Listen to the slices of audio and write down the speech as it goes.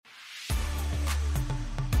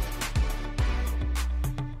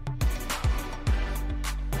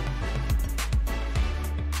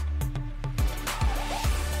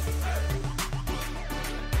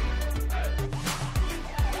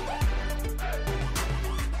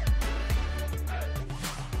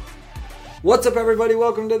What's up, everybody?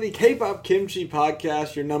 Welcome to the K-Pop Kimchi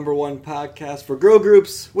Podcast, your number one podcast for girl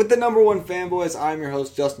groups with the number one fanboys. I'm your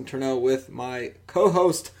host, Justin Turneau, with my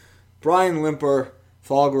co-host, Brian Limper.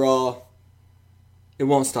 Fall, it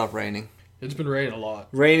won't stop raining. It's been raining a lot.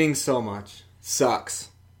 Raining so much. Sucks.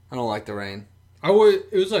 I don't like the rain.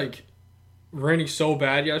 It was like raining so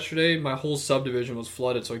bad yesterday, my whole subdivision was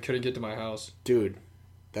flooded, so I couldn't get to my house. Dude,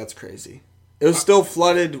 that's crazy. It was still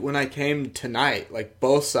flooded when I came tonight, like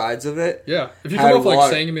both sides of it. Yeah, if you come off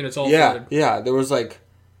like Sangamon, it's all flooded. Yeah, there was like,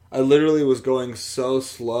 I literally was going so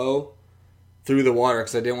slow through the water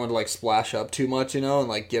because I didn't want to like splash up too much, and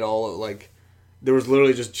like get all like, there was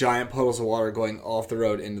literally just giant puddles of water going off the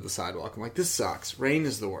road into the sidewalk. I'm like, this sucks. Rain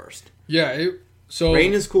is the worst. Yeah,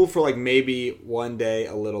 rain is cool for like maybe one day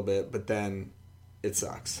a little bit, but then it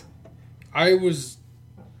sucks. I was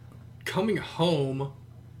coming home,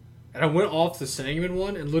 and I went off the Sangamon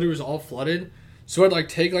one, and literally was all flooded. So I'd like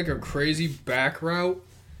take like a crazy back route,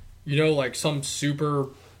 like some super,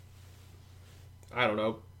 I don't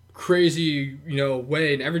know, crazy,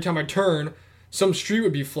 way. And every time I turn, some street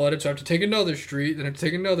would be flooded, so I have to take another street, then I have to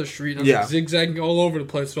take another street, and I'm zigzagging all over the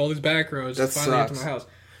place with all these back roads to finally get to my house.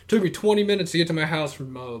 It took me 20 minutes to get to my house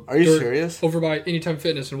from Are you serious? Over by Anytime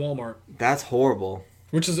Fitness and Walmart. That's horrible.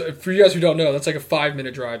 Which is, for you guys who don't know, that's like a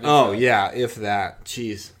 5-minute drive. Oh, yeah, if that.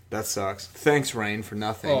 Jeez, that sucks. Thanks, rain, for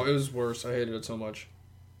nothing. Oh, it was worse. I hated it so much.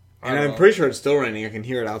 And I'm pretty sure it's still raining. I can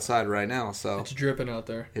hear it outside right now, so. It's dripping out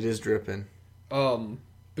there. It is dripping. But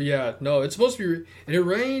yeah, no, it's supposed to be, and it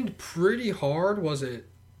rained pretty hard. Was it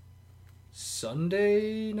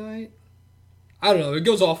Sunday night? I don't know. It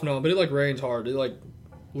goes off and on, but it like rains hard. It like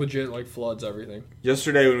legit like floods everything.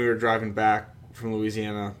 Yesterday when we were driving back from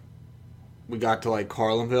Louisiana, we got to like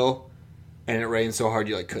Carlinville, and it rained so hard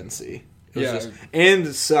you like couldn't see. And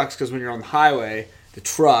it sucks because when you're on the highway, the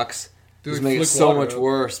trucks just make it so much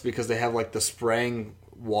worse because they have like the spraying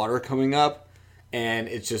water coming up, and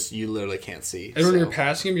it's just, you literally can't see. And when you're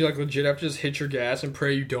passing them, you like legit have to just hit your gas and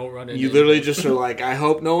pray you don't run into You literally just are like, I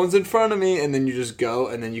hope no one's in front of me, and then you just go,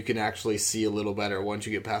 and then you can actually see a little better once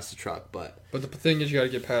you get past the truck. But the thing is, you got to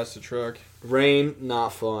get past the truck. Rain,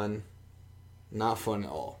 not fun. Not fun at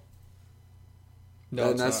all.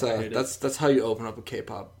 No, and that's how you open up a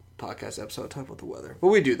K-pop podcast episode, talk about the weather. But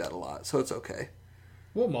we do that a lot, so it's okay.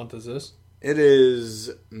 What month is this? It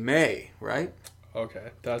is May, right?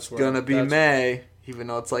 Okay, that's where... It's gonna be May, even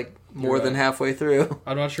though it's like more than halfway through.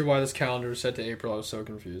 I'm not sure why this calendar is set to April. I was so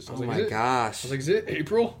confused. Oh my gosh. I was like, is it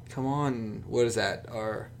April? Come on. What is that?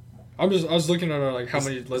 I was looking at like how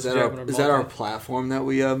many lists we have in our Is that our platform that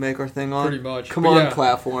we make our thing on? Pretty much. Come on,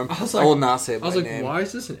 platform. I will not say it by name. I was like, why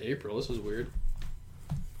is this in April? This is weird.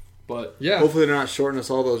 But yeah. Hopefully they're not shorting us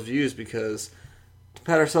all those views because to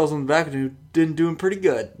pat ourselves on the back and didn't doing pretty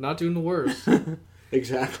good. Not doing the worst.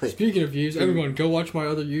 Exactly. Speaking of views, everyone go watch my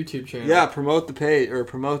other YouTube channel. Yeah, promote the page or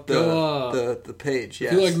promote the page.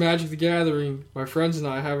 Yes. If you like Magic the Gathering, my friends and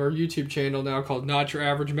I have our YouTube channel now called Not Your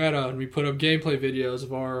Average Meta, and we put up gameplay videos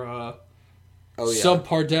of our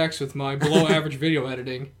subpar decks with my below average video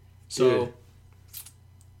editing. So dude,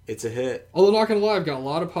 it's a hit. Although not gonna lie, I've got a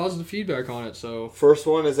lot of positive feedback on it. So first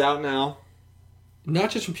one is out now. Not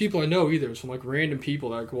just from people I know either. It's from like random people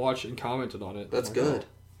that watched and commented on it. That's good.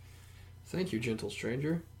 Thank you, gentle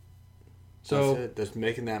stranger. So that's it. Just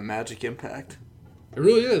making that magic impact. It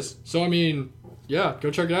really is. So I mean, yeah,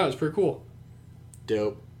 go check it out. It's pretty cool.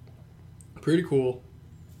 Dope. Pretty cool.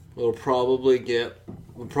 It probably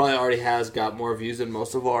already has got more views than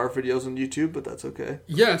most of our videos on YouTube, but that's okay.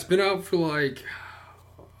 Yeah, it's been out for like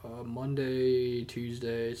Monday,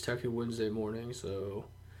 Tuesday. It's technically Wednesday morning, so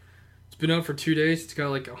it's been out for 2 days. It's got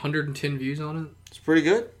like 110 views on it. It's pretty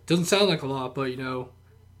good. Doesn't sound like a lot, but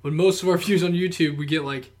when most of our views on YouTube, we get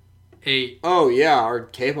like 8. Oh yeah, our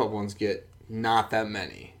K-pop ones get not that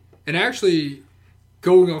many. And actually,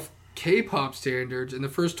 going off K-pop standards, in the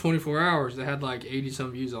first 24 hours, they had like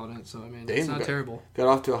 80-some views on it. So, I mean, it's not terrible. Got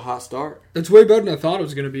off to a hot start. It's way better than I thought it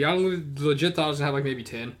was going to be. I legit thought it was going to have like maybe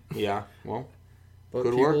 10. Yeah, well, but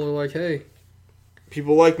good people work. Are like, hey.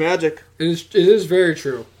 People like magic. It is very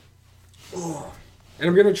true. And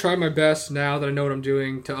I'm going to try my best now that I know what I'm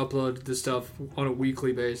doing to upload this stuff on a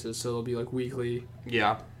weekly basis. So it'll be like weekly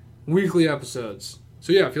episodes.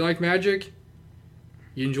 So yeah, if you like magic,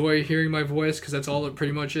 you enjoy hearing my voice because that's all it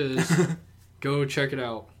pretty much is, go check it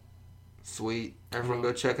out. Sweet. Everyone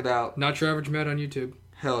go check it out. Not Your Average Met on YouTube.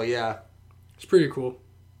 Hell yeah. It's pretty cool.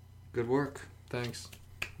 Good work. Thanks.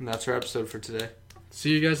 And that's our episode for today.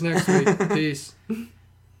 See you guys next week. Peace.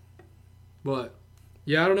 But,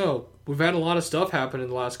 yeah, I don't know. We've had a lot of stuff happen in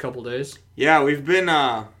the last couple days. Yeah, we've been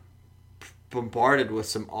bombarded with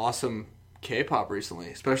some awesome K-pop recently,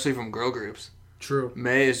 especially from girl groups. True.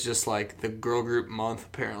 May is just like the girl group month,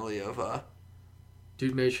 apparently, of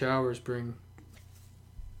Dude, May showers bring.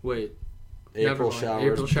 Wait. April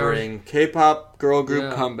showers bring K-pop girl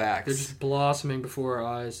group comebacks. They're just blossoming before our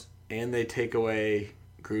eyes. And they take away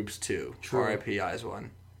groups too. True. R.I.P.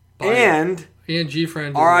 IZ*ONE. And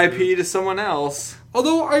G-Friend. R.I.P. to someone else.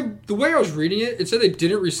 Although the way I was reading it, it said they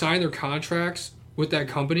didn't re-sign their contracts with that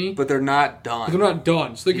company. But they're not done. But they're not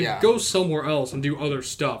done. So they can go somewhere else and do other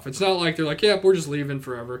stuff. It's not like they're like, yeah, we're just leaving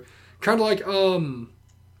forever. Kind of like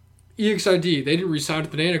EXID. They didn't re-sign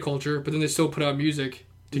with Banana Culture, but then they still put out music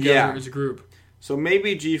together as a group. So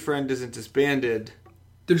maybe G-Friend isn't disbanded.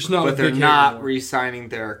 They're just not. But they're not re-signing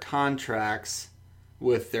their contracts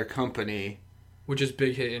with their company. Which is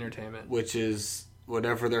Big Hit Entertainment. Which is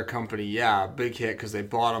whatever their company, Big Hit, because they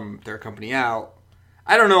bought their company out.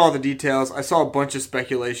 I don't know all the details. I saw a bunch of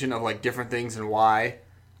speculation of like different things and why.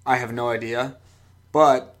 I have no idea.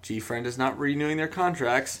 But G-Friend is not renewing their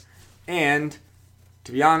contracts. And,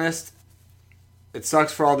 to be honest, it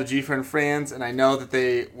sucks for all the G-Friend fans. And I know that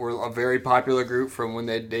they were a very popular group from when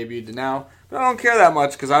they debuted to now. But I don't care that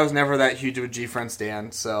much because I was never that huge of a G-Friend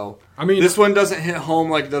stan. So, this one doesn't hit home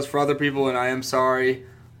like it does for other people, and I am sorry.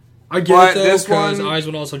 I get it, though, because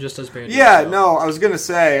IZ*ONE also just does band. Yeah, no, I was going to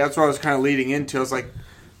say, that's what I was kind of leading into. I was like,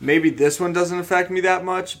 maybe this one doesn't affect me that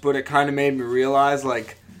much, but it kind of made me realize,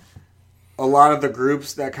 like, a lot of the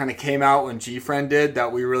groups that kind of came out when G-Friend did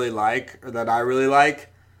that we really like, or that I really like,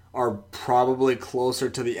 are probably closer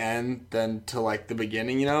to the end than to, like, the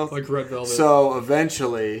beginning, you know? Like Red Velvet. So,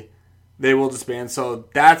 eventually, they will disband. So,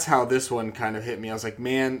 that's how this one kind of hit me. I was like,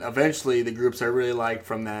 man, eventually, the groups I really like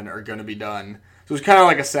from then are going to be done. So, it was kind of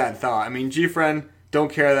like a sad thought. I mean, G-Friend,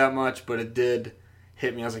 don't care that much, but it did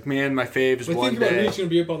hit me. I was like, man, my faves one day. I think he's going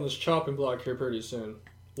to be up on this chopping block here pretty soon.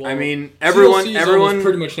 Well, I mean, everyone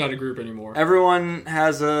pretty much not a group anymore. Everyone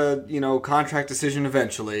has a contract decision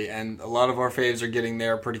eventually, and a lot of our faves are getting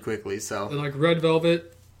there pretty quickly. So, and like Red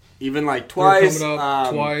Velvet, even like Twice,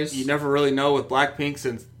 Twice. You never really know with Blackpink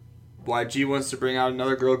since YG wants to bring out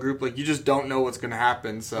another girl group. Like you just don't know what's going to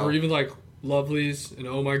happen. So, or even like Lovelyz and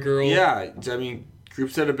Oh My Girl. Yeah, I mean,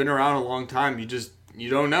 groups that have been around a long time, you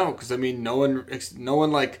don't know because I mean, no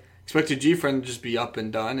one like expected G-Friend to just be up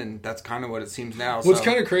and done, and that's kind of what it seems now. What's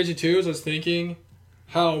kind of crazy too is I was thinking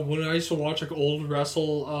how when I used to watch like old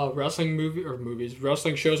wrestling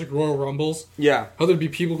wrestling shows like Royal Rumbles, how there'd be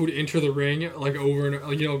people who'd enter the ring like over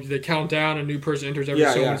and they count down, a new person enters every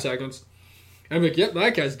many seconds. And I'm like, yep,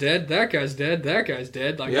 that guy's dead, that guy's dead, that guy's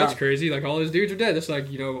dead. Like that's crazy. Like all those dudes are dead. That's like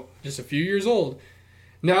just a few years old.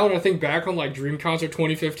 Now when I think back on like Dream Concert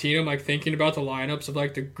 2015, I'm like thinking about the lineups of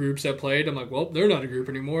like the groups that played. I'm like, well, they're not a group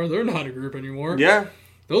anymore. They're not a group anymore. Yeah.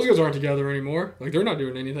 Those guys aren't together anymore. Like they're not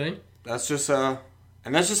doing anything. That's just and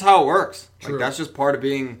that's just how it works. True. Like that's just part of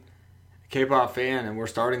being a K-pop fan, and we're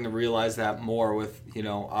starting to realize that more with,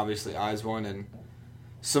 obviously IZ*ONE and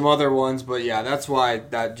some other ones. But yeah, that's why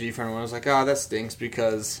that G-Friend one was like, that stinks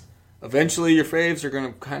because eventually your faves are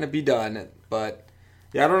going to kind of be done. But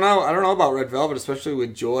yeah, I don't know about Red Velvet, especially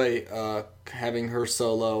with Joy having her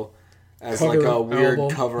solo as cover like a weird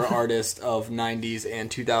album. Cover artist of 90s and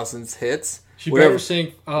 2000s hits. She better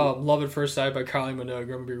sing Love at First Sight by Kylie Minogue. I'm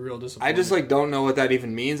going to be real disappointed. I just don't know what that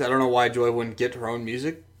even means. I don't know why Joy wouldn't get her own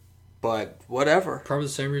music, but whatever. Probably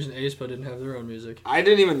the same reason aespa didn't have their own music. I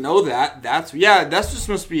didn't even know that. That's just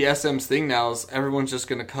must be SM's thing now is everyone's just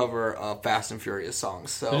going to cover Fast and Furious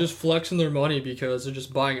songs. So they're just flexing their money because they're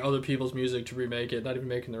just buying other people's music to remake it, not even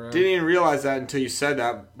making their own. Didn't even realize that until you said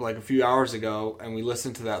that like a few hours ago, and we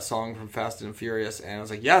listened to that song from Fast and Furious, and I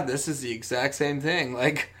was like, yeah, this is the exact same thing.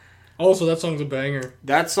 Like, also, that song's a banger.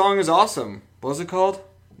 That song is awesome. What was it called?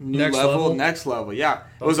 Next Level? Next Level, yeah.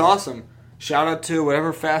 It was awesome. Shout out to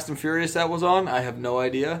whatever Fast and Furious that was on. I have no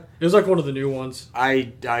idea. It was like one of the new ones.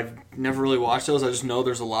 I've never really watched those. I just know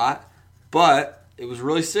there's a lot. But it was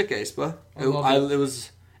really sick, aespa. It was,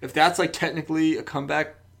 if that's like technically a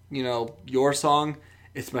comeback, your song,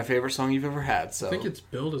 it's my favorite song you've ever had. So I think it's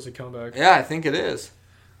billed as a comeback. Yeah, I think it is.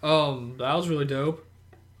 That was really dope.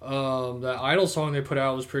 That Idol song they put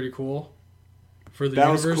out was pretty cool. For the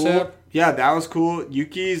Universe app. Yeah, that was cool.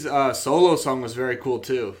 Yuki's solo song was very cool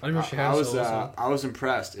too. I didn't know she had a solo song. I was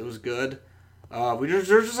impressed. It was good. There was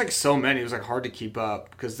just like so many. It was like hard to keep up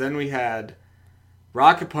because then we had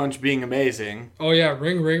Rocket Punch being amazing. Oh yeah,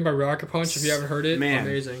 Ring Ring by Rocket Punch. If you haven't heard it, man,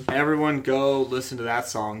 amazing. Everyone go listen to that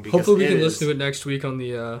song. Because hopefully we can listen to it next week on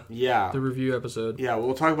the review episode. Yeah,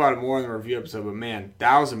 we'll talk about it more in the review episode. But man,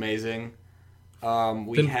 that was amazing.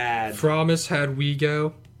 We had Promise had We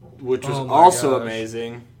Go, which was also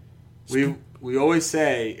amazing. We always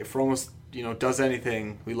say for almost does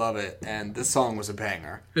anything, we love it. And this song was a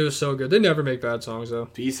banger. It was so good. They never make bad songs, though.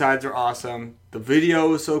 B-sides are awesome. The video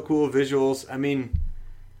was so cool. Visuals. I mean,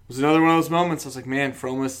 it was another one of those moments. I was like, man,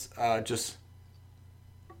 Fromis just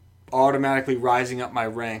automatically rising up my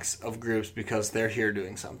ranks of groups because they're here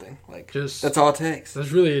doing something. Like, that's all it takes.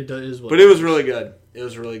 That's really it is. But it was really good. It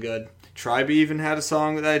was really good. Tribe even had a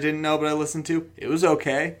song that I didn't know, but I listened to. It was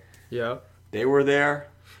okay. Yeah. They were there.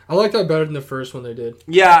 I liked that better than the first one they did.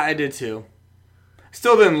 Yeah, I did too.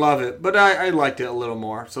 Still didn't love it, but I liked it a little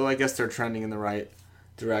more. So I guess they're trending in the right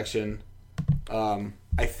direction.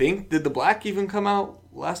 I think, did The Black even come out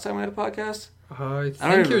last time I had a podcast? I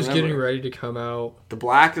think he was getting ready to come out. The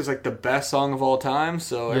Black is like the best song of all time,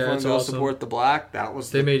 so everyone go support The Black.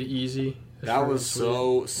 They made it easy. That was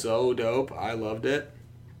so dope. I loved it.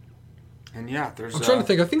 And yeah, I'm trying to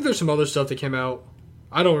think. I think there's some other stuff that came out.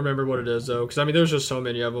 I don't remember what it is though, because I mean, there's just so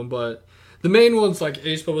many of them. But the main ones, like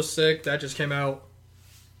aespa was sick. That just came out.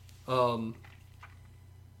 What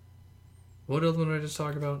other one did I just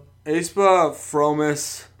talk about? aespa,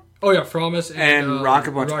 Fromis. Oh yeah, Fromis and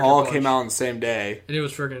Rocket Bunch all came out on the same day. And it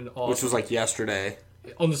was freaking awesome. Which was like yesterday.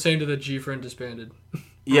 On the same day that G-Friend disbanded.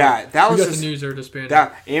 Yeah, that was we got the news they're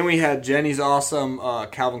disbanded. And we had Jenny's awesome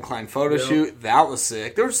Calvin Klein photo shoot. That was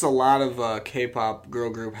sick. There was just a lot of K-pop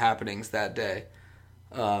girl group happenings that day.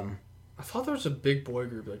 I thought there was a big boy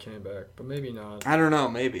group that came back, but maybe not. I don't know,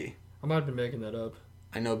 maybe. I might have been making that up.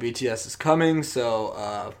 I know BTS is coming,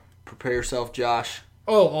 so prepare yourself, Josh.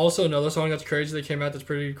 Oh, also another song that's crazy that came out that's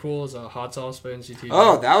pretty cool is Hot Sauce by NCT.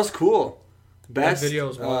 Oh, that was cool. Best that video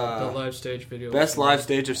was wild. The live stage video. Best live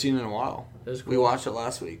stage I've seen in a while. Cool. We watched it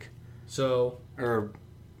last week. Or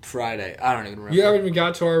Friday. I don't even remember. You haven't even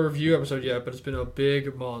got to our review episode yet, but it's been a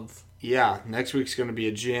big month. Yeah, next week's going to be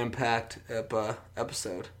a jam-packed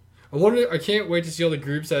episode. I can't wait to see all the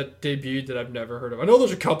groups that debuted that I've never heard of. I know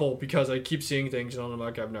there's a couple because I keep seeing things and I'm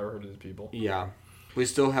like, I've never heard of these people. Yeah. We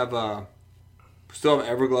still have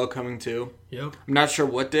Everglow coming too. Yep. I'm not sure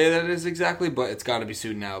what day that is exactly, but it's got to be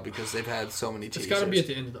soon now because they've had so many teasers. It's got to be at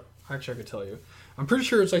the end of the... Actually, I could tell you. I'm pretty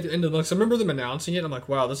sure it's like the end of the month. I remember them announcing it. And I'm like,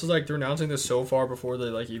 wow, this is like they're announcing this so far before they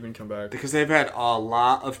like even come back. Because they've had a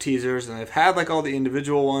lot of teasers and they've had like all the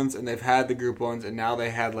individual ones and they've had the group ones and now they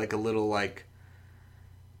had like a little like...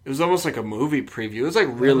 It was almost like a movie preview. It was like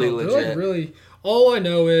really legit. Like really... All I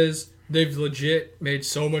know is... They've legit made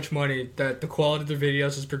so much money that the quality of their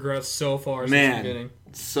videos has progressed so far since the beginning.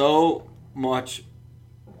 So much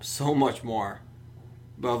more.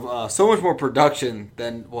 So much more production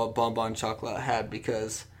than what Bon Bon Chocolate had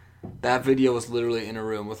because that video was literally in a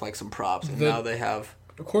room with like some props and now they have...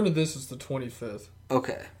 According to this, it's the 25th.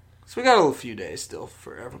 Okay. So we got a few days still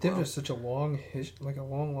for Everglow. They have such a long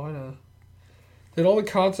line of... They had all the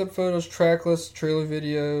concept photos, track lists, trailer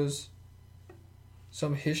videos...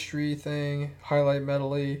 Some history thing, highlight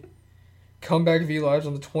medley, comeback V Lives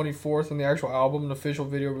on the 24th, and the actual album and official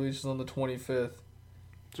video releases on the 25th.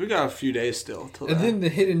 So we got a few days still. Then the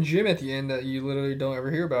hidden gem at the end that you literally don't ever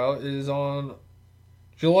hear about is on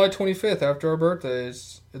July 25th after our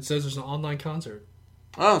birthdays. It says there's an online concert.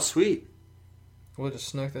 Oh, sweet. We'll just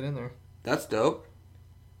snuck that in there. That's dope.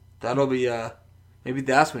 That'll be, maybe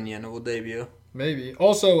that's when Yenna will debut. Maybe.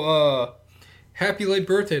 Also, happy late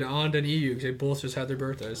birthday to Anda and EU because they both just had their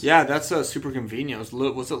birthdays. Yeah, that's super convenient.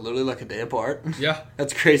 Was it literally like a day apart? Yeah.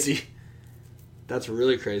 That's crazy. That's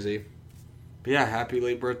really crazy. But yeah, happy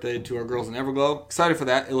late birthday to our girls in Everglow. Excited for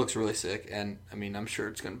that. It looks really sick. And, I mean, I'm sure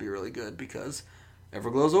it's going to be really good because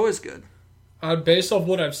Everglow's always good. Based off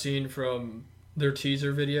what I've seen from their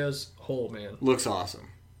teaser videos, oh, man. Looks awesome.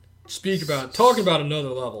 Talking about another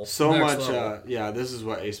level. So much, level. This is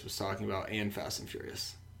what Ace was talking about and Fast and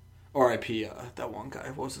Furious. R.I.P. That one guy.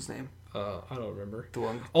 What was his name? I don't remember. The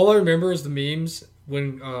one. All I remember is the memes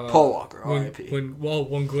when Paul Walker. R.I.P.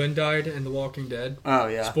 When Glenn died in The Walking Dead. Oh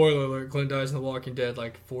yeah. Spoiler alert: Glenn dies in The Walking Dead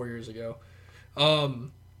like 4 years ago.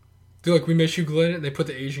 They're like, "We miss you, Glenn," and they put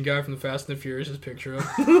the Asian guy from the Fast and the Furious' picture up.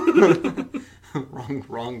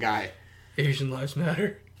 wrong guy. Asian lives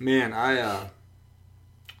matter. Man,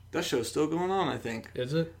 that show's still going on. I think.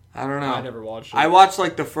 Is it? I don't know. I never watched it. I watched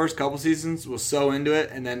like the first couple seasons, was so into it,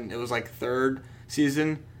 and then it was like third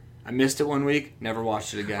season. I missed it one week, never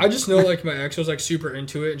watched it again. I just know like my ex was like super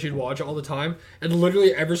into it and she'd watch it all the time. And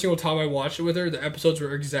literally every single time I watched it with her, the episodes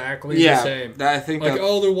were exactly the same. I think like,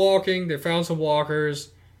 oh, they're walking, they found some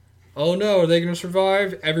walkers. Oh no, are they going to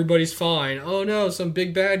survive? Everybody's fine. Oh no, some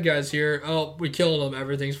big bad guys here. Oh, we killed them,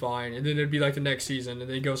 everything's fine. And then it'd be like the next season and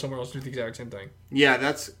they'd go somewhere else and do the exact same thing. Yeah,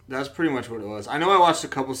 that's pretty much what it was. I know I watched a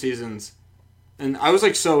couple seasons and I was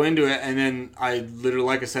like so into it and then I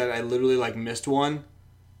literally like missed one.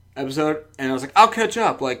 episode, and I was like, I'll catch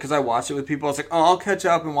up, like, because I watched it with people. I was like, oh, I'll catch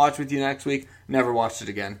up and watch with you next week. Never watched it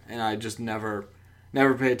again, and I just never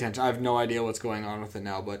paid attention. I have no idea what's going on with it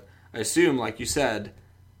now, but I assume, like you said,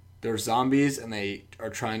 there's zombies, and they are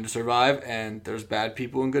trying to survive, and there's bad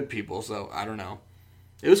people and good people, so I don't know.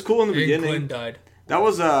 It was cool in the beginning. Glenn died. That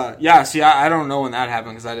was, I don't know when that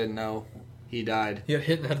happened, because I didn't know he died. He got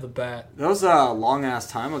hit in the head of the bat. That was a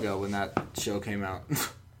long-ass time ago when that show came out.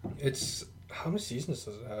 It's... How many seasons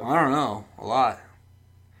does it have? I don't know. A lot.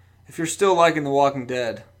 If you're still liking The Walking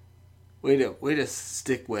Dead, way to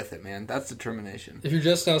stick with it, man. That's determination. If you're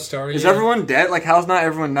just now starting Is everyone dead? Like, how's not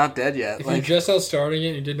everyone not dead yet? If like, you're just now starting it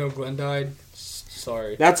and you didn't know Glenn died,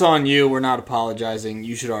 sorry. That's on you. We're not apologizing.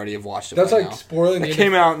 You should already have watched it That's by like now. spoiling the It end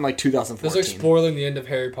came of, out in like 2014. That's like spoiling the end of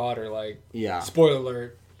Harry Potter. Like, yeah. Spoiler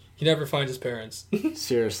alert. He never finds his parents.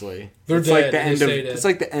 Seriously. They're it's dead. Like the end of, dead. it's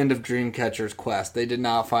like the end of Dreamcatcher's quest. They did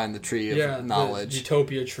not find the tree of knowledge. The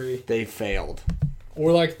Utopia tree. They failed.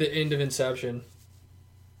 Or like the end of Inception.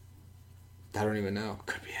 I don't even know.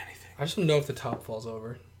 Could be anything. I just don't know if the top falls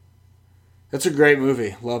over. That's a great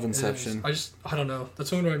movie. Love Inception. I don't know.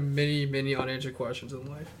 That's one of my many, many unanswered questions in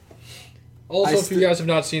life. Also, if you guys have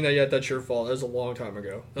not seen that yet, that's your fault. That was a long time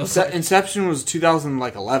ago. Inception was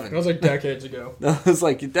 2011. That was like decades ago. That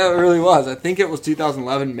really was. I think it was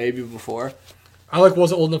 2011, maybe before. I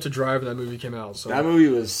wasn't old enough to drive when that movie came out. So that movie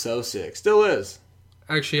was so sick. Still is.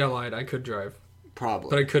 Actually, I lied. I could drive. Probably.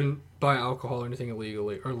 But I couldn't buy alcohol or anything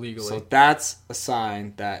illegally. So that's a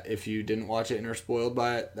sign that if you didn't watch it and are spoiled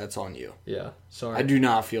by it, that's on you. Yeah, sorry. I do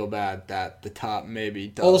not feel bad that the top maybe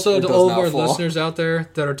does. Also, to all of our fall. listeners out there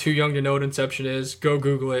that are too young to know what Inception is, go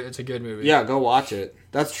Google it. It's a good movie. Yeah, go watch it.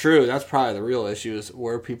 That's true. That's probably the real issue is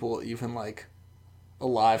were people even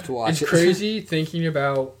alive to watch it. It's crazy thinking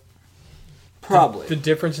about probably the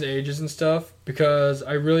difference in ages and stuff because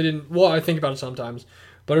I really didn't. Well, I think about it sometimes,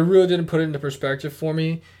 but I really didn't put it into perspective for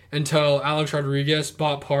me until Alex Rodriguez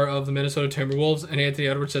bought part of the Minnesota Timberwolves, and Anthony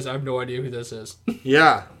Edwards says, I have no idea who this is.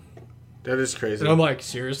 Yeah. That is crazy. And I'm like,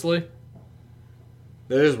 seriously?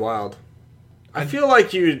 That is wild. I feel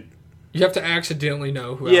like you have to accidentally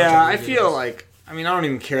know who Alex Rodriguez I feel is. like... I mean, I don't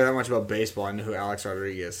even care that much about baseball. I know who Alex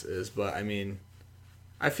Rodriguez is, but, I mean...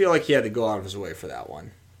 I feel like he had to go out of his way for that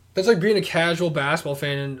one. That's like being a casual basketball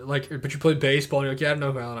fan, and but you play baseball, and you're like, yeah, I don't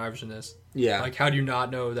know who Allen Iverson is. Yeah. How do you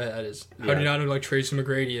not know that is? How do you not know who, Tracy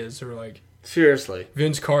McGrady is, or, Seriously.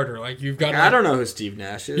 Vince Carter? You've got I don't know who Steve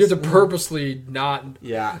Nash is. You have to purposely not...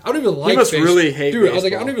 Yeah. I don't even like baseball. You must really hate Dude, baseball. I was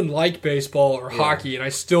like, I don't even like baseball or hockey, and I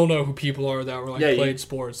still know who people are that were, played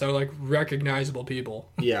sports. That were, recognizable people.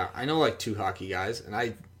 Yeah, I know, 2 hockey guys, and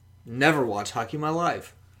I never watched hockey in my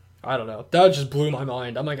life. I don't know. That just blew my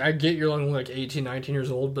mind. I'm like, I get you're only 18, 19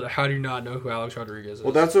 years old, but how do you not know who Alex Rodriguez is?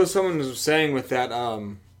 Well, that's what someone was saying with that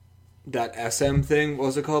that SM thing. What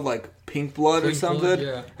was it called? Pink Blood or something? Blood,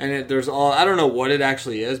 yeah. And there's all... I don't know what it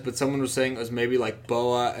actually is, but someone was saying it was maybe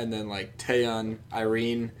Boa and then Taeyeon,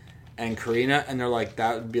 Irene, and Karina. And they're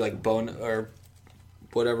that would be Bona... Or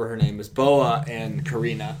whatever her name is. Boa and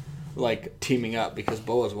Karina. Teaming up because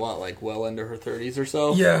Boa's what? Well into her 30s or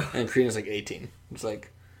so? Yeah. And Karina's 18. It's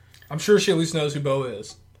I'm sure she at least knows who Boa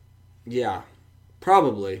is. Yeah.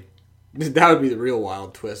 Probably. That would be the real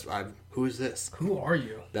wild twist. Who is this? Who are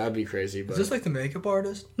you? That would be crazy. But is this the makeup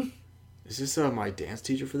artist? Is this my dance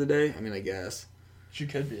teacher for the day? I mean, I guess. She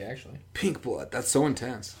could be, actually. Pink Blood. That's so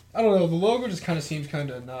intense. I don't know. The logo just kind of seems kind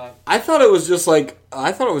of not... I thought it was just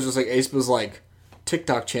Aespa's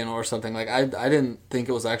TikTok channel or something. I didn't think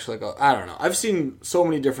it was actually I don't know. I've seen so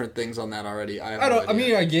many different things on that already. I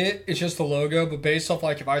mean, I get it. It's just the logo, but based off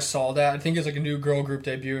if I saw that, I think it's a new girl group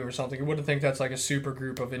debuting or something. I wouldn't think that's a super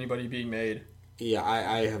group of anybody being made. Yeah,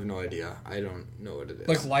 I have no idea. I don't know what it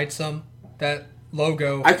is. Lightsome, that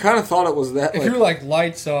logo. I kind of thought it was that. If you were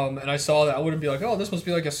Lightsome and I saw that, I wouldn't be oh, this must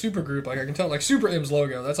be a super group. I can tell Super M's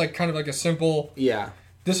logo. That's kind of a simple. Yeah.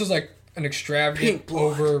 This is an extravagant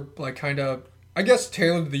over kind of. I guess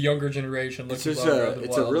tailored to the younger generation. It's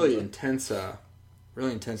a really intense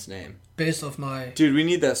name. Based off my... Dude, we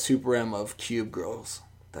need that Super M of Cube girls.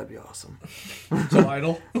 That'd be awesome. So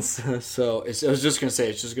Idol? I was just going to say,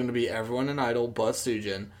 it's just going to be everyone in Idol but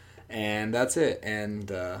Sujin. And that's it. And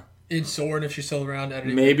in Soren, if she's still around.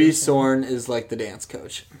 Maybe Soren is the dance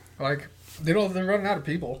coach. They're running out of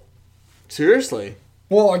people. Seriously?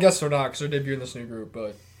 Well, I guess they're not because they're debuting this new group,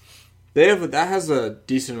 but... That has a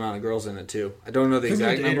decent amount of girls in it too. I don't know the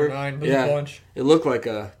exact number. 8 or 9. There's a bunch. It looked like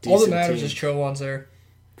a decent All that matters team. is Chowan's there.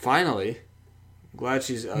 Finally, I'm glad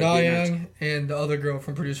she's. Nayoung and the other girl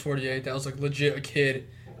from Produce 48. That was legit a kid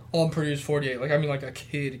on Produce 48. I mean a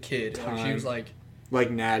kid. She was like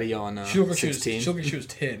Natty on she looked 16. She looked like she was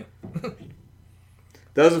 10.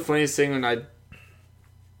 That was the funniest thing when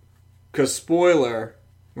because spoiler,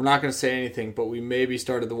 we're not going to say anything, but we maybe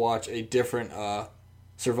started to watch a different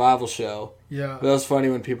survival show. Yeah. But that was funny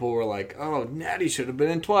when people were like, "Oh, Natty should have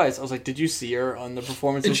been in twice." I was like, "Did you see her on the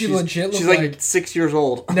performance?" And she's she's like 6 years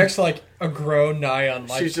old. Next to like a grown Nyan.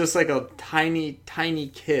 Like, she's just like a tiny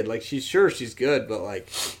kid. Like she's good, but like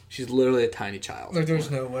she's literally a tiny child. Like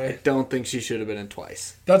there's no way. I don't think she should have been in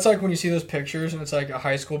twice. That's like when you see those pictures and it's like a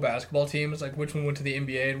high school basketball team. It's like which one went to the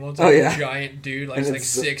NBA and one's like a giant dude, like it's like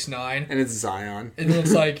 6'9", and it's Zion, and then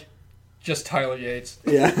it's like just Tyler Yates.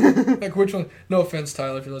 Yeah. Like which one? No offense,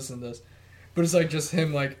 Tyler, if you're listening to this. But it's like just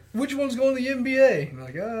him, like, which one's going to the NBA? And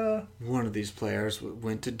like, one of these players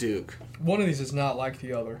went to Duke. One of these is not like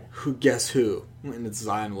the other. Guess who? And it's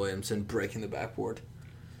Zion Williamson breaking the backboard.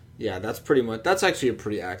 Yeah, that's actually a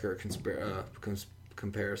pretty accurate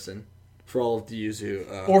comparison for all of you who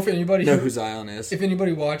or if anybody know who Zion is. If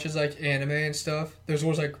anybody watches like anime and stuff, there's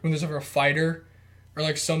always like when there's ever a fighter or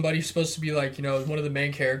like somebody who's supposed to be like, you know, one of the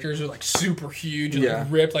main characters or like super huge and like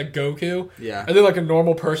ripped like Goku. Yeah. And then like a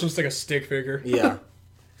normal person's like a stick figure. Yeah.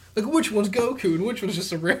 Like which one's Goku and which one's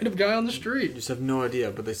just a random guy on the street? You just have no idea,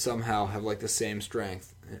 but they somehow have like the same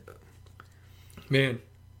strength. Man,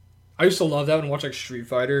 I used to love that when I watched like Street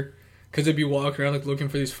Fighter because they'd be walking around like looking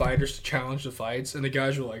for these fighters to challenge the fights, and the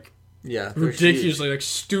guys were like ridiculously like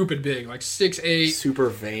stupid big, like 6'8", super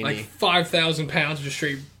veiny, like 5,000 pounds of just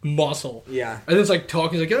straight muscle. Yeah, and then it's like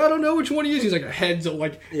talking, he's like, I don't know which one he is. He's like heads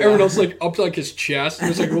like everyone else like up to like his chest, and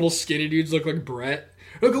there's like little skinny dudes look like Brett.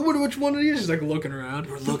 Like, I wonder which one it is. He's like looking around.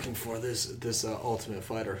 We're looking for this Ultimate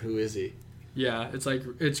Fighter. Who is he? Yeah, it's like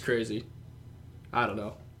it's crazy. I don't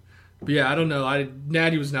know. But yeah, I don't know.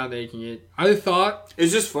 Natty was not making it. I thought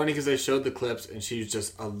it's just funny because they showed the clips and she was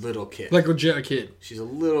just a little kid, like legit a kid. She's a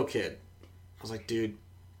little kid. I was like, dude,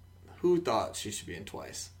 who thought she should be in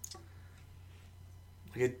Twice?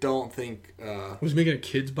 Like, I don't think was making a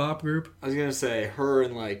kids bop group. I was gonna say her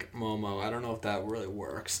and like Momo. I don't know if that really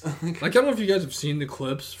works. Like I don't know if you guys have seen the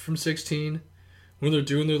clips from 16 when they're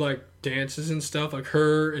doing their like dances and stuff. Like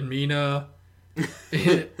her and Mina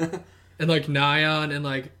and like Nyan and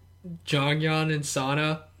like Jonghyun and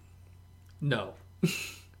Sana. No.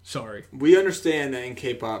 Sorry. We understand that in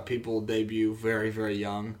K-pop people debut very, very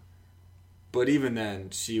young. But even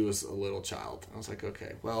then, she was a little child. I was like,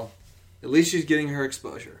 okay, well, at least she's getting her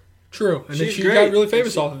exposure. True. And then she got really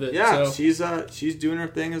famous off of it. Yeah, so. She's doing her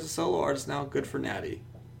thing as a solo artist now. Good for Natty.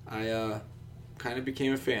 I kind of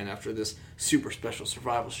became a fan after this super special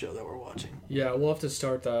survival show that we're watching. Yeah, we'll have to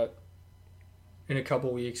start that in a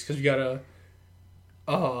couple weeks because we got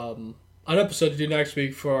an episode to do next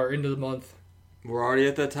week for our end of the month. We're already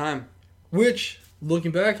at that time. Which,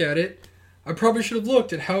 looking back at it, I probably should have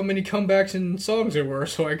looked at how many comebacks and songs there were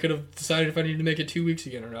so I could have decided if I needed to make it 2 weeks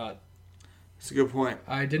again or not. That's a good point.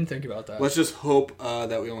 I didn't think about that. Let's just hope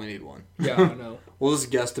that we only need one. Yeah, I know. We'll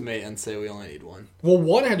just guesstimate and say we only need one. Well,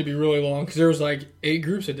 one had to be really long because there was like 8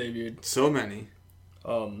 groups that debuted. So many.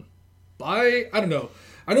 I don't know.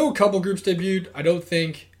 I know a couple groups debuted. I don't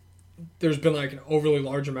think there's been like an overly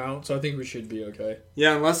large amount, so I think we should be okay.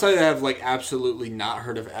 Yeah, unless I have like absolutely not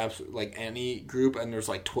heard of like any group and there's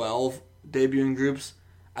like 12 debuting groups,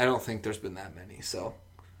 I don't think there's been that many. So,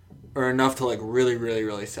 or enough to like really, really,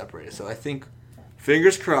 really separate it. So I think,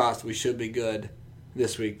 fingers crossed, we should be good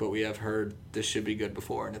this week. But we have heard this should be good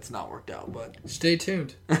before, and it's not worked out. But stay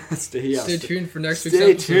tuned. Stay tuned for next week's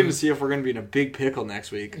episode. Stay tuned to see if we're going to be in a big pickle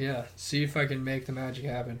next week. Yeah, see if I can make the magic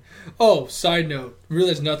happen. Oh, side note, really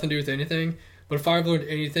has nothing to do with anything. But if I've learned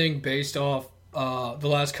anything based off the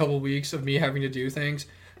last couple of weeks of me having to do things,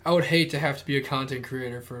 I would hate to have to be a content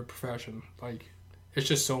creator for a profession. Like, it's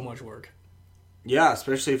just so much work. Yeah,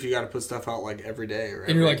 especially if you got to put stuff out like every day or.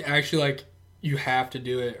 And you're like actually like you have to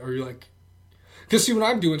do it, or you're like, because see when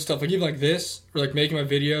I'm doing stuff like even like this or like making my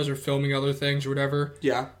videos or filming other things or whatever.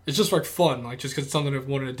 Yeah. It's just like fun, like just because it's something I've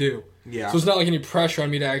wanted to do. Yeah. So it's not like any pressure on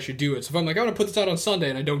me to actually do it. So if I'm like I'm gonna put this out on Sunday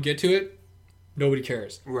and I don't get to it, nobody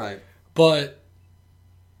cares. Right. But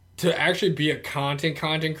to actually be a content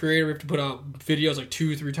creator, we have to put out videos like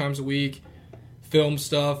 2-3 times a week, film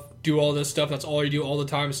stuff, do all this stuff. That's all you do all the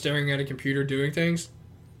time, staring at a computer doing things.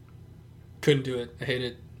 Couldn't do it. I hate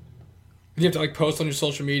it. You have to like post on your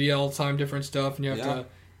social media all the time, different stuff, and you have to.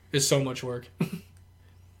 It's so much work.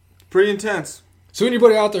 Pretty intense. So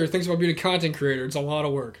anybody out there who thinks about being a content creator, it's a lot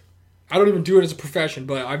of work. I don't even do it as a profession,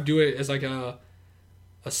 but I do it as like a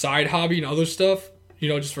side hobby and other stuff, you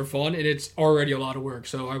know, just for fun, and it's already a lot of work.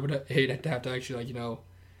 So I would hate to have to actually, like, you know,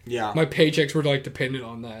 my paychecks were like dependent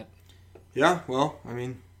on that. Yeah, well, I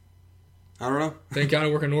mean, I don't know. Thank God I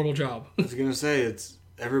work a normal job. I was gonna say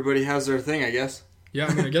everybody has their thing, I guess. Yeah,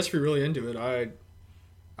 I mean, I guess if you're really into it,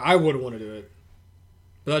 I wouldn't want to do it.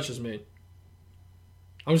 But that's just me.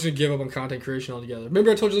 I'm just going to give up on content creation altogether.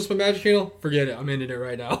 Remember I told you this was my Magic channel? Forget it. I'm ending it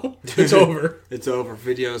right now. It's over. It's over.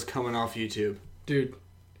 Videos coming off YouTube. Dude.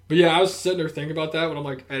 But yeah, I was sitting there thinking about that when I'm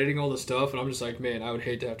like editing all this stuff, and I'm just like, man, I would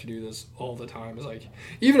hate to have to do this all the time. It's like,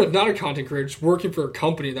 even if not a content creator, just working for a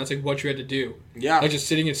company, that's like what you had to do. Yeah. Like just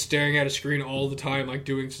sitting and staring at a screen all the time, like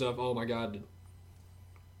doing stuff. Oh my God.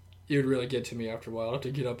 It would really get to me after a while. I'd have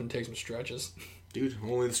to get up and take some stretches. Dude,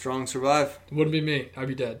 only the strong survive. It wouldn't be me. I'd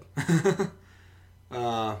be dead.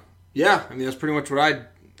 Yeah, I mean, that's pretty much what I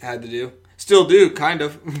had to do. Still do, kind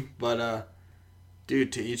of. But,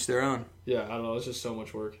 dude, to each their own. Yeah, I don't know. It's just so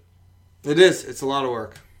much work. It is. It's a lot of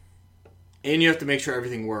work. And you have to make sure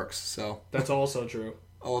everything works, so. That's also true.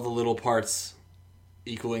 All the little parts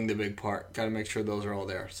equaling the big part. Got to make sure those are all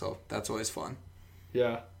there, so that's always fun.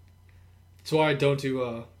 Yeah. That's why I don't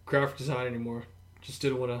do graphic design anymore. Just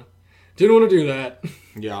didn't want to do that.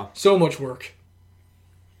 Yeah. So much work.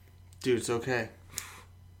 Dude, it's okay.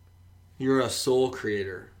 You're a soul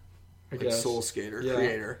creator. I like guess. Soul skater, Yeah.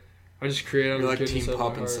 creator. I just create. You're like Team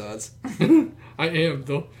Pup and Suds. I am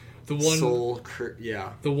the one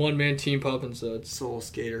the one man Team Pup and Suds. Soul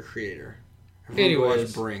skater creator. Everyone go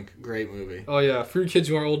watch Brink. Great movie. Oh yeah, for you kids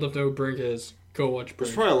who aren't old enough to know who Brink is, go watch Brink.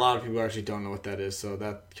 There's probably a lot of people who actually don't know what that is, so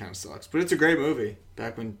that kind of sucks. But it's a great movie.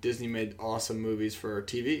 Back when Disney made awesome movies for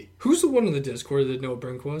TV. Who's the one in the Discord that didn't know what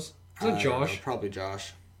Brink was? Was that Josh? Probably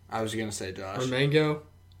Josh. I was gonna say Josh. Or Mango.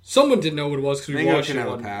 Someone didn't know what it was because we watched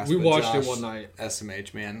it. We watched it one night.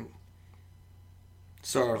 SMH, man.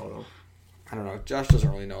 Sorry. I don't know. Josh doesn't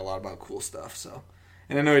really know a lot about cool stuff, so.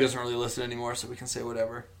 And I know he doesn't really listen anymore, so we can say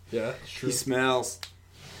whatever. Yeah, it's true. He smells.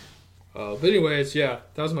 But anyways, yeah,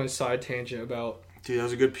 that was my side tangent about. Dude, that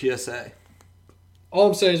was a good PSA. All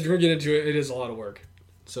I'm saying is, if you're gonna get into it, it is a lot of work.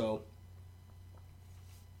 So,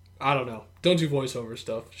 I don't know. Don't do voiceover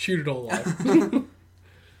stuff. Shoot it all live.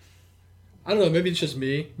 I don't know. Maybe it's just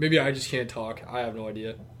me. Maybe I just can't talk. I have no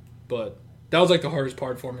idea. But that was like the hardest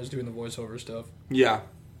part for me, is doing the voiceover stuff. Yeah.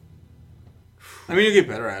 I mean, you get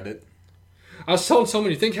better at it. I was telling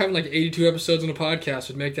someone, you think having like 82 episodes on a podcast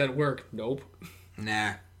would make that work? Nope.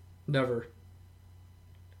 Nah. Never.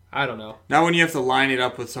 I don't know. Not when you have to line it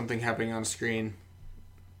up with something happening on screen.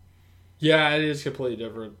 Yeah, it is completely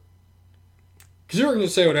different. Because you were going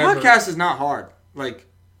to say whatever. Podcast is not hard. Like,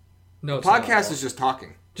 no, podcast is just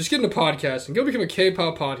talking. Just get into podcasting. Go become a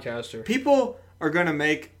K-pop podcaster. People are going to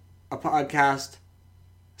make a podcast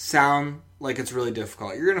sound like it's really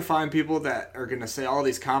difficult. You're going to find people that are going to say all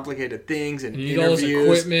these complicated things and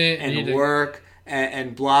interviews and work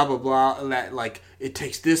and blah, blah, blah. That, like, it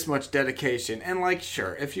takes this much dedication. And, like,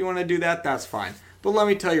 sure, if you want to do that, that's fine. But let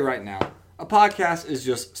me tell you right now, a podcast is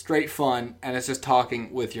just straight fun, and it's just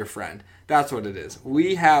talking with your friend. That's what it is.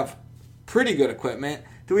 We have pretty good equipment.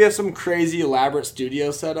 Do we have some crazy elaborate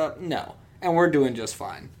studio setup? No. And we're doing just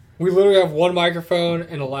fine. We literally have one microphone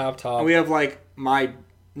and a laptop. And we have like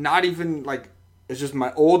it's just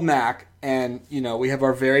my old Mac, and we have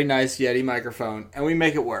our very nice Yeti microphone, and we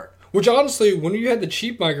make it work. Which honestly, when you had the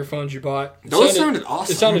cheap microphones you bought, those sounded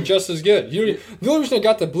awesome. It sounded just as good. The only reason I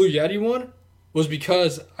got the Blue Yeti one was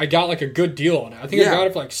because I got like a good deal on it. I think I got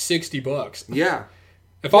it for like $60. Yeah.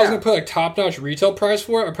 If I was going to put like top-notch retail price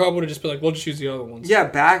for it, I probably would have just been like, we'll just use the other ones. Yeah,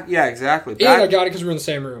 exactly. And I got it because we were in the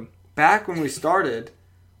same room. Back when we started,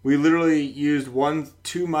 we literally used 2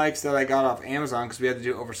 mics that I got off Amazon because we had to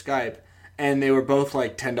do it over Skype, and they were both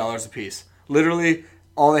like $10 a piece. Literally,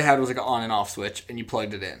 all they had was like an on and off switch, and you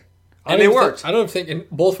plugged it in. And they worked. I don't think, and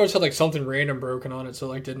both of us had like something random broken on it, so it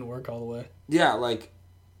like didn't work all the way. Yeah, like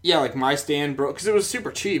my stand broke because it was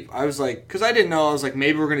super cheap. I was like, because I didn't know. I was like,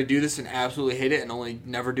 maybe we're going to do this and absolutely hate it and only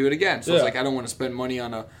never do it again. So I was like, I don't want to spend money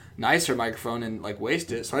on a nicer microphone and like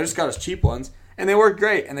waste it. So I just got us cheap ones, and they worked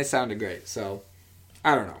great and they sounded great. So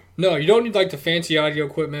I don't know. No, you don't need like the fancy audio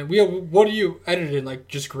equipment. What do you edit in? Like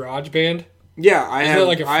just GarageBand? Yeah,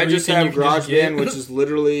 I just have GarageBand, which is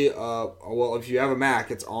literally well, if you have a Mac,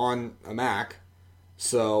 it's on a Mac.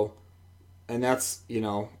 So, and that's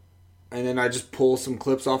and then I just pull some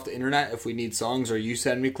clips off the internet if we need songs, or you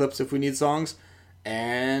send me clips if we need songs.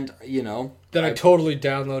 And, that I totally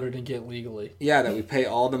downloaded and get legally. Yeah, that we pay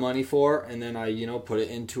all the money for, and then I, put it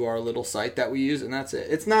into our little site that we use, and that's it.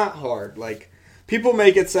 It's not hard. Like, people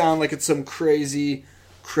make it sound like it's some crazy,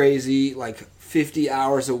 like, 50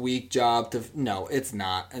 hours a week job. No, it's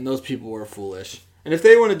not. And those people were foolish. And if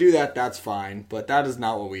they want to do that, that's fine, but that is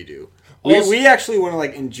not what we do. We actually want to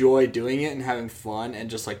like enjoy doing it and having fun and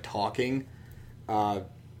just like talking.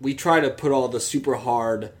 We try to put all the super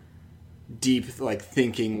hard, deep like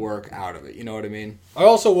thinking work out of it. You know what I mean? I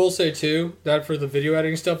also will say too that for the video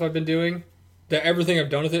editing stuff I've been doing, that everything I've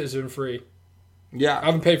done with it has been free. Yeah. I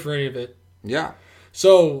haven't paid for any of it. Yeah.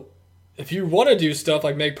 So, if you want to do stuff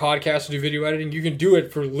like make podcasts and do video editing, you can do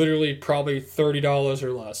it for literally probably $30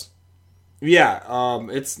 or less. Yeah,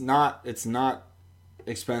 it's not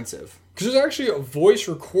expensive. Because there's actually a voice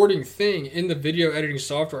recording thing in the video editing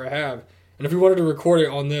software I have. And if we wanted to record it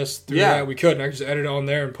on this through that, we could. And I could just edit it on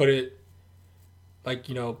there and put it, like,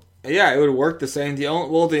 you know. Yeah, it would work the same. The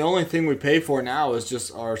only thing we pay for now is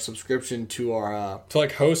just our subscription to our... to,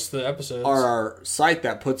 like, host the episodes. Our site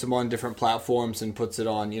that puts them on different platforms and puts it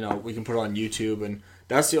on, you know, we can put it on YouTube. And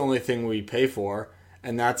that's the only thing we pay for.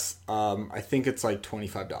 And that's, I think it's like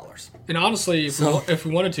 $25. And honestly, if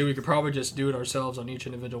we wanted to, we could probably just do it ourselves on each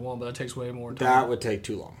individual one, but that takes way more time. That would take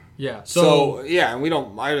too long. Yeah. So yeah, and we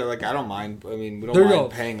don't, I don't mind. I mean, we don't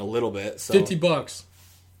mind paying a little bit. So $50.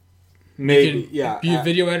 Maybe, you could be a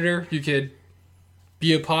video editor. You could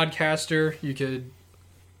be a podcaster. You could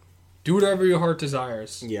do whatever your heart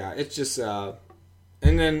desires. Yeah, it's just, and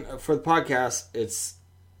then for the podcast, it's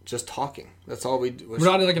just talking. That's all we do. We're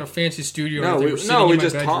not like in a fancy studio. No, we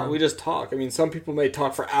just talk. We just talk. I mean, some people may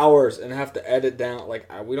talk for hours and have to edit down. Like,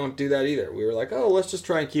 we don't do that either. We were like, oh, let's just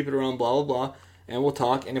try and keep it around blah, blah, blah. And we'll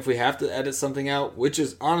talk. And if we have to edit something out, which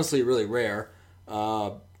is honestly really rare,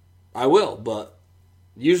 I will. But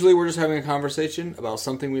usually we're just having a conversation about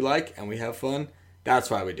something we like and we have fun. That's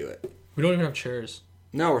why we do it. We don't even have chairs.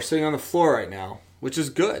 No, we're sitting on the floor right now, which is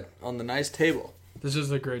good, on the nice table. This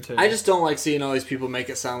is a great table. I just don't like seeing all these people make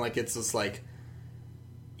it sound like it's just like,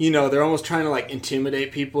 you know, they're almost trying to like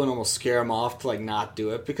intimidate people and almost scare them off to like not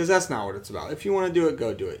do it, because that's not what it's about. If you want to do it,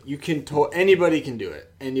 go do it. You can anybody can do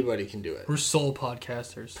it. Anybody can do it. We're soul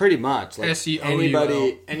podcasters. Pretty much. Like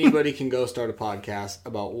SEOUL. anybody can go start a podcast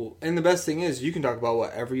about, and the best thing is you can talk about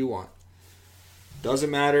whatever you want.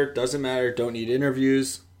 Doesn't matter. Don't need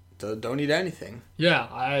interviews. Don't need anything.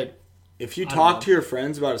 Yeah, If you talk to your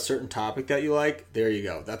friends about a certain topic that you like, there you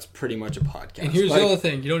go. That's pretty much a podcast. And here's the other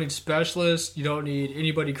thing. You don't need specialists. You don't need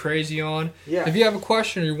anybody crazy on. Yeah. If you have a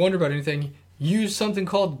question or you wonder about anything, use something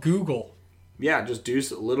called Google. Yeah, just do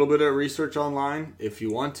a little bit of research online if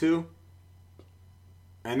you want to.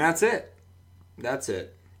 And that's it. That's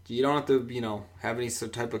it. You don't have to, you know, have any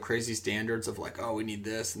type of crazy standards of like, oh, we need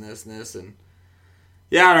this and this and this. And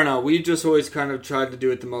yeah, I don't know. We just always kind of tried to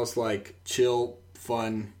do it the most like chill,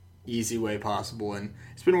 fun, easy way possible, and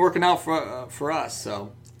it's been working out for us.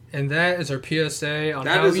 So, and that is our PSA on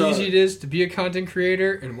how easy it is to be a content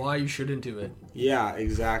creator and why you shouldn't do it. Yeah,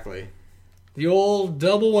 exactly. The old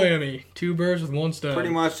double whammy, 2 birds with 1 stone. Pretty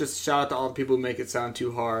much, just shout out to all the people who make it sound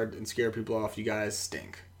too hard and scare people off. You guys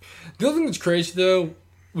stink. The other thing that's crazy though,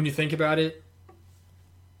 when you think about it,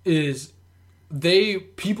 is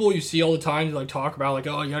people you see all the time like talk about like,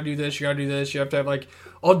 oh, you gotta do this, you have to have like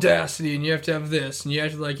Audacity, and you have to have this, and you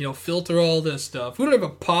have to like, you know, filter all this stuff. We don't have a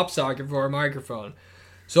pop socket for our microphone,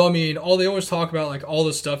 so I mean, they always talk about like all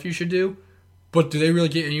the stuff you should do, but do they really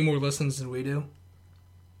get any more listens than we do?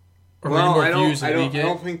 Or well, I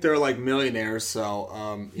don't think they're like millionaires,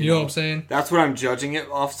 so you know what I'm saying? That's what I'm judging it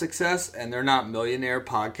off success, and they're not millionaire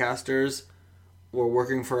podcasters. We're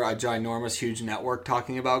working for a ginormous, huge network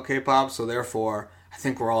talking about K-pop, so therefore, I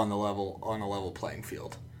think we're all on a level playing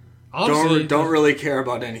field. Honestly, don't really care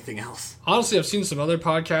about anything else. Honestly, I've seen some other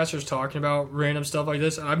podcasters talking about random stuff like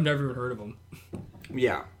this, and I've never even heard of them.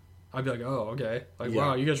 Yeah. I'd be like, oh, okay. Like,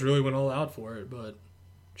 wow, you guys really went all out for it, but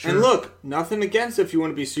sure. And look, nothing against if you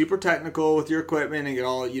want to be super technical with your equipment and get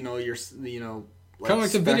all, you know, your, you know, like kind of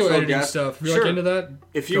like the video editing stuff. If you're like into that,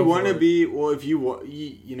 if you want to be, well, if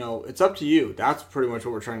you know, it's up to you. That's pretty much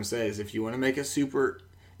what we're trying to say is if you want to make it super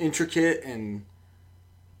intricate and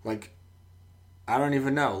like, I don't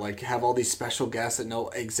even know, like have all these special guests that know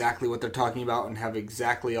exactly what they're talking about and have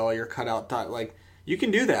exactly all your cutout thought, like you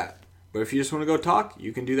can do that. But if you just want to go talk,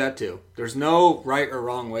 you can do that too. There's no right or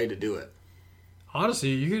wrong way to do it. Honestly,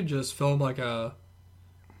 you could just film like a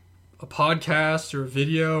podcast or a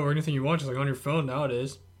video or anything you want, just like on your phone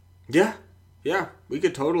nowadays. Yeah. We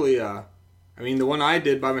could totally. I mean, the one I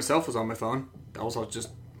did by myself was on my phone. That was just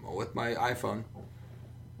with my iPhone.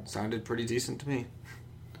 Sounded pretty decent to me.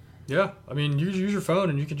 Yeah, I mean, use your phone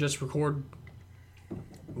and you can just record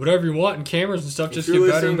whatever you want, and cameras and stuff just get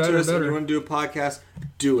better and better and better. If you want to do a podcast,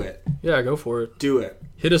 do it. Yeah, go for it. Do it.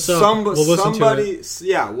 Hit us up. We'll listen to it.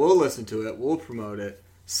 Yeah, we'll listen to it. We'll promote it.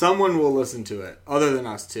 Someone will listen to it, other than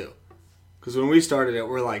us too. Because when we started it,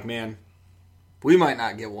 we're like, man, we might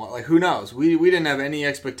not get one. Like, who knows? We didn't have any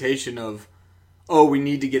expectation of, oh, we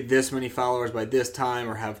need to get this many followers by this time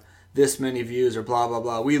or have this many views or blah, blah,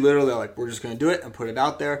 blah. We literally like, we're just going to do it and put it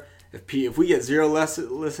out there. If we get 0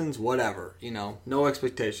 listens, whatever, you know, no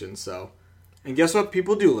expectations. So, And guess what?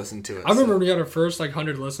 People do listen to it. I remember we got our first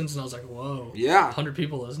 100 listens, and I was like, "Whoa, yeah, 100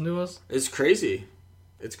 people listen to us." It's crazy.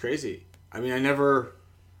 It's crazy. I mean, I don't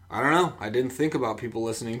know. I didn't think about people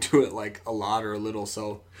listening to it a lot or a little.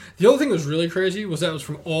 So the other thing that was really crazy was that it was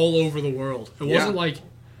from all over the world. It wasn't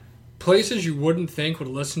places you wouldn't think would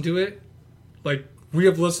listen to it. We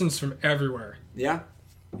have listens from everywhere. Yeah,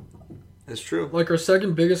 it's true. Our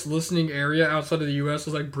second biggest listening area outside of the U.S.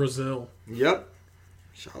 is Brazil. Yep.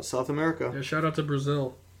 Shout out South America. Yeah, shout out to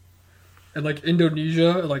Brazil. And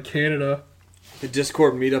Indonesia and Canada. The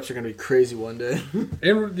Discord meetups are going to be crazy one day.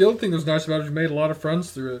 And the other thing that was nice about it is we made a lot of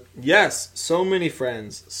friends through it. Yes, so many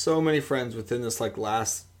friends. So many friends within this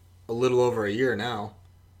last a little over a year now.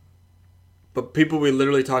 But people we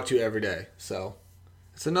literally talk to every day. So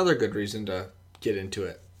it's another good reason to get into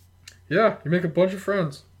it. Yeah, you make a bunch of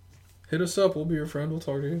friends. Hit us up. We'll be your friend. We'll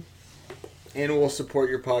talk to you. And we'll support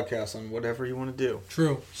your podcast on whatever you want to do.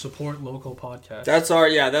 True. Support local podcasts. That's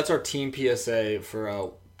our team PSA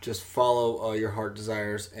for just follow your heart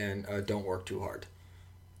desires and don't work too hard.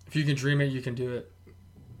 If you can dream it, you can do it.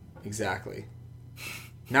 Exactly.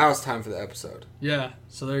 Now it's time for the episode. Yeah,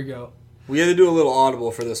 so there you go. We had to do a little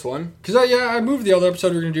audible for this one. Because I moved the other episode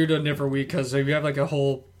we were going to do to a different week because we have a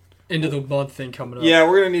whole end of the month thing coming up. Yeah,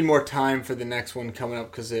 we're going to need more time for the next one coming up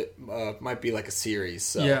because it might be a series.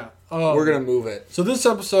 So yeah. We're going to move it. So this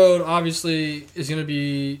episode obviously is going to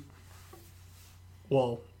be,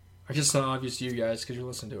 well, I guess it's not obvious to you guys because you're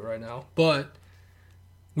listening to it right now. But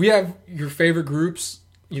we have your favorite groups,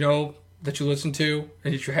 that you listen to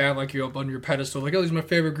and that you have you up on your pedestal. Oh, these are my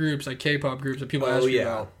favorite groups, K-pop groups that people ask you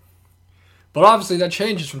about. But obviously that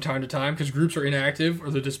changes from time to time because groups are inactive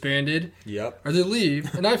or they're disbanded. Yep. Or they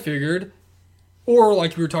leave. And I figured, or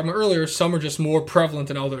like we were talking about earlier, some are just more prevalent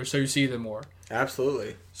than others, so you see them more.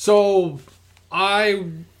 Absolutely. So I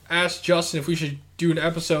asked Justin if we should do an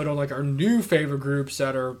episode on our new favorite groups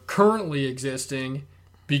that are currently existing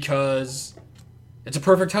because it's a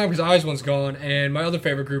perfect time because IZ*ONE's gone and my other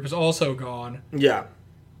favorite group is also gone. Yeah.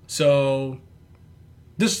 So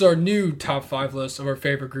this is our new top 5 list of our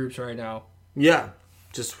favorite groups right now. Yeah.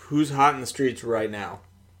 Just who's hot in the streets right now.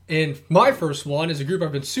 And my first one is a group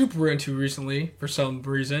I've been super into recently for some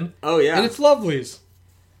reason. Oh, yeah. And it's Lovelyz.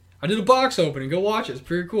 I did a box opening. Go watch it. It's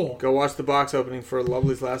pretty cool. Go watch the box opening for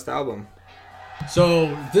Lovelyz last album.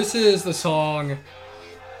 So this is the song,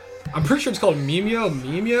 I'm pretty sure it's called Mimyo.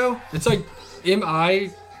 It's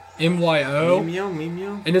Mimyo.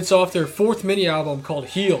 Mimyo? And it's off their 4th mini album called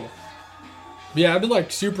Heal. But yeah, I've been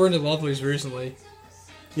super into Lovelyz recently.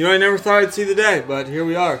 I never thought I'd see the day, but here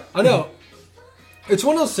we are. I know. It's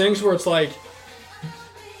one of those things where it's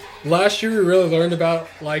last year we really learned about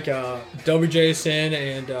WJSN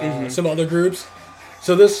and some other groups.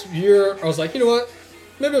 So this year I was like, you know what?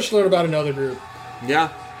 Maybe I should learn about another group. Yeah.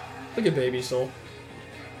 Look at Baby Soul.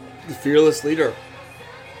 The fearless leader.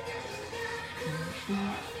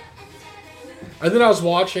 And then I was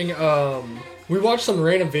watching, we watched some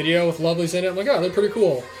random video with Lovelyz in it. I'm like, oh, they're pretty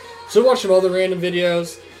cool. So I watched some other random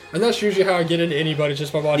videos. And that's usually how I get into anybody,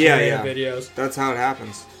 just by watching random videos. That's how it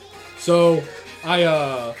happens. So,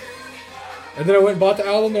 and then I went and bought the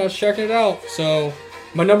album and I was checking it out. So,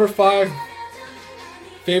 my number 5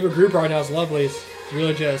 favorite group right now is Lovelyz.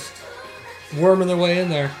 Really just worming their way in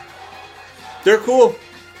there. They're cool.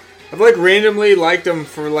 I've randomly liked them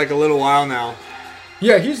for a little while now.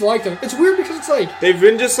 Yeah, he's liked them. It's weird because it's they've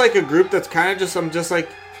been just a group that's kind of just, I'm just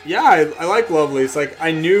yeah, I like Lovelyz.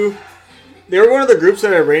 I knew they were one of the groups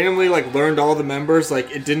that I randomly learned all the members.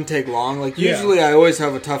 It didn't take long. Usually I always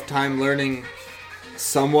have a tough time learning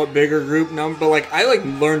somewhat bigger group number, but I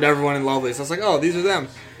learned everyone in Lovelyz. I was oh, these are them.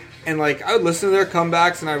 And I would listen to their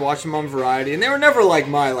comebacks and I'd watch them on Variety, and they were never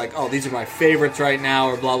my oh, these are my favorites right now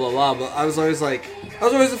or blah blah blah. But I was always a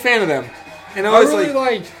fan of them. And I was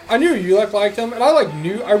I knew you liked them, and I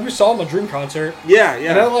knew I saw them at Dream Concert. Yeah,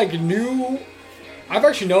 yeah. And I knew I've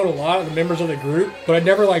actually known a lot of the members of the group, but I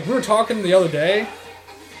never we were talking the other day,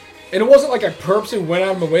 and it wasn't I purposely went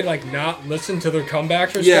out of my way to not listen to their comebacks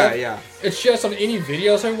or stuff. Yeah, yeah. It's just on any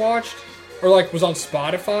videos I watched or was on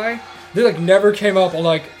Spotify, they never came up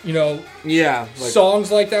on yeah, songs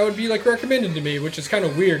that would be recommended to me, which is kind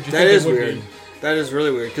of weird. That is weird. That is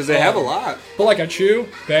really weird because they have a lot. But I Chew,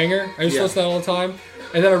 banger. I used to listen to that all the time.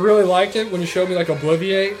 And then I really liked it when you showed me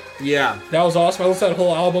Obliviate. Yeah. That was awesome. I listened to that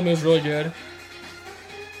whole album. It was really good.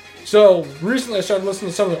 So recently I started listening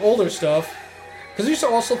to some of the older stuff. Because I used to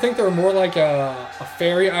also think they were more a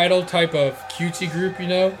fairy idol type of cutesy group,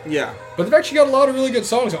 Yeah. But they've actually got a lot of really good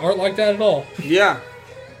songs that aren't like that at all. Yeah.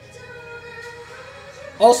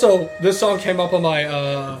 Also, this song came up on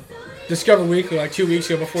my Discover Weekly 2 weeks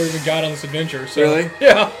ago before we even got on this adventure. So, really?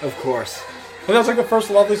 Yeah. Of course. And that's like the first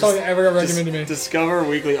Lovely song that ever got recommended to me. Discover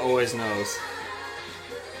Weekly always knows.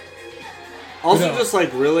 Also, just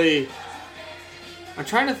like really, I'm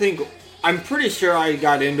trying to think. I'm pretty sure I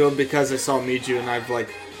got into him because I saw Miju, and I've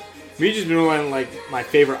like, Miju's been one of like my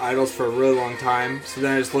favorite idols for a really long time. So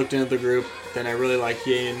then I just looked into the group. Then I really like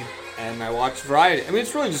Yin, and I watched Variety. I mean,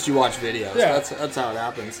 it's really just you watch videos. Yeah. That's how it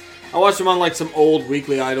happens. I watched them on like some old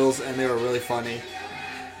Weekly Idols, and they were really funny.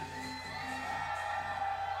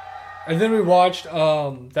 And then we watched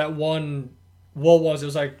that one. What was it? It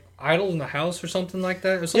was like Idol in the House or something like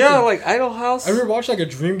that. Or something. Yeah, like Idol House. I remember watching like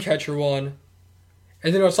a Dreamcatcher one,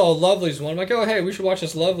 and then I saw a Lovelyz one. I'm like, oh hey, we should watch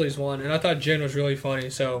this Lovelyz one. And I thought Jin was really funny.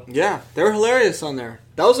 So yeah, they were hilarious on there.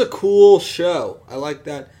 That was a cool show. I like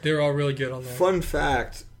that. They were all really good on there. Fun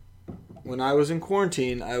fact: when I was in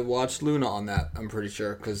quarantine, I watched Luna on that. I'm pretty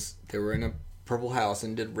sure because they were in a purple house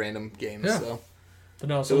and did random games. Yeah. So, but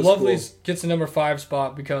no, so Lovelyz gets the number 5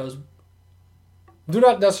 spot because they're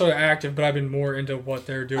not necessarily active, but I've been more into what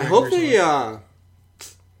they're doing. I hope recently. I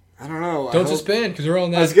don't know. Don't disband because they're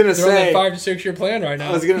on that. I was gonna say, on that 5 to 6 year plan right now.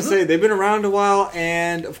 I was gonna say they've been around a while,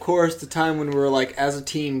 and of course, the time when we were like as a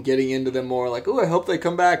team getting into them more, like, oh, I hope they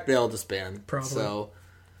come back. They'll disband. Probably. So,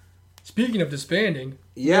 speaking of disbanding,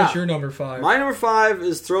 yeah, what's your number 5? My number 5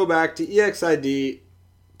 is Throwback to EXID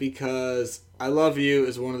because I Love You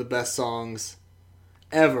is one of the best songs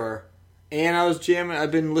ever. And I was jamming.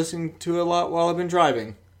 I've been listening to it a lot while I've been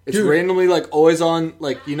driving. It's randomly like always on.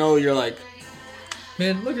 Like you're like,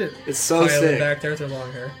 man, look at it's so Kylie sick back there with her long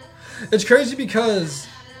hair. It's crazy because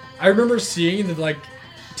I remember seeing the like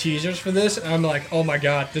teasers for this, and I'm like, oh my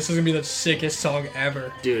god, this is gonna be the sickest song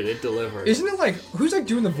ever. Dude, it delivered. Isn't it like who's like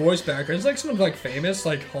doing the voice background? It's like someone like famous,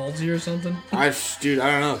 like Halsey or something. I don't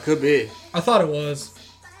know. It could be. I thought it was.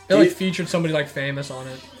 It like featured somebody like famous on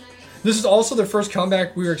it. This is also their first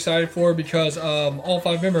comeback we were excited for because all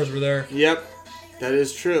 5 members were there. Yep, that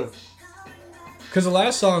is true. Because the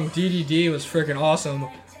last song, DDD, was freaking awesome,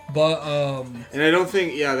 but and I don't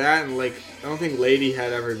think that and like I don't think Lady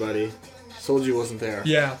had everybody. Soulja wasn't there.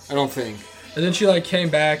 Yeah, I don't think. And then she like came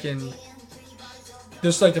back and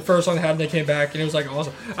this like the first song they had, and they came back and it was like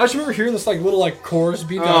awesome. I just remember hearing this like little like chorus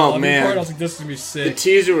beat. Oh man! Part, I was like, this is gonna be sick. The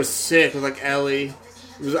teaser was sick with like Ellie.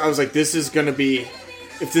 I was like, this is gonna be.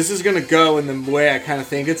 If this is gonna go in the way I kind of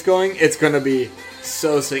think it's gonna be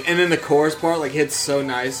so sick. And then the chorus part like hits so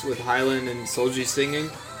nice with Hyland and Soulja singing.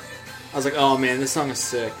 I was like, oh man, this song is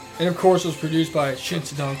sick. And of course, it was produced by Shin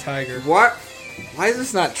Sedong Tiger. What? Why is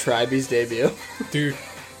this not Tribe's debut? Dude.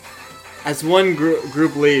 As one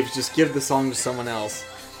group leaves, just give the song to someone else.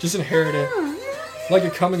 Just inherit it. Like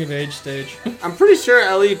a coming of age stage. I'm pretty sure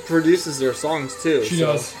Ellie produces their songs too. She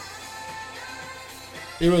does.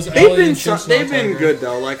 It was they've been good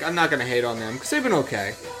though. Like I'm not gonna hate on them because they've been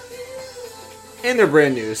okay, and they're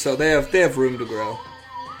brand new, so they have room to grow.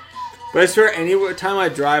 But I swear, any time I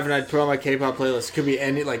drive and I put on my K-pop playlist, it could be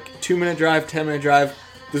any like 2-minute drive, 10-minute drive.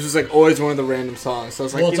 This was like always one of the random songs. So I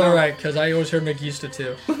was like, well, it's alright because I always heard Megista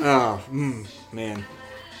too. Oh man,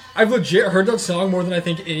 I've legit heard that song more than I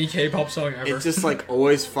think any K-pop song ever. It just like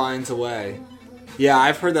always finds a way. Yeah,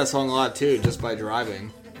 I've heard that song a lot too, just by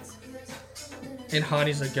driving. And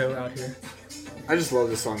Hani's a goat out here. I just love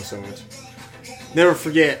this song so much. Never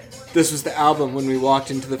forget, this was the album when we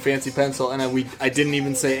walked into the Fancy Pencil, and I didn't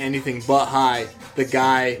even say anything but hi. The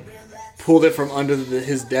guy pulled it from under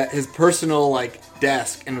his personal like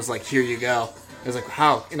desk and was like, "Here you go." I was like,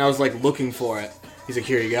 "How?" And I was like looking for it. He's like,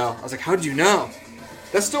 "Here you go." I was like, "How'd you know?"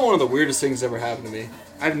 That's still one of the weirdest things that ever happened to me.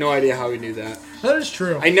 I have no idea how he knew that. That is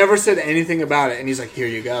true. I never said anything about it, and he's like, "Here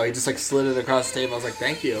you go." He just like slid it across the table. I was like,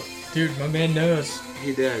 "Thank you." Dude, my man knows.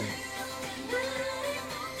 He did.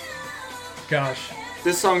 Gosh.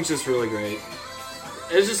 This song's just really great.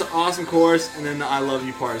 It's just an awesome chorus, and then the I Love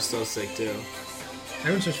You part is so sick, too.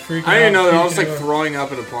 Everyone's just freaking out. I didn't know that. I was like throwing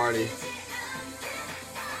up at a party.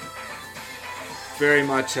 Very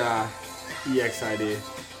much EXID.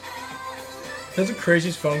 That's the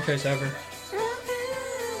craziest phone case ever.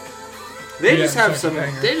 They just have some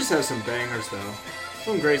bangers, though.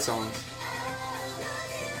 Some great songs.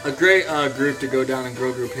 A great group to go down in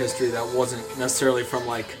girl group history that wasn't necessarily from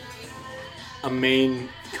like a main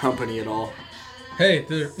company at all. Hey,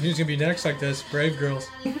 who's gonna be next like this? Brave Girls.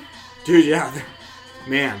 Dude, yeah.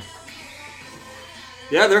 Man.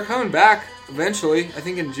 Yeah, they're coming back eventually. I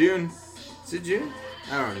think in June. Is it June?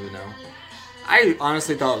 I don't even know. I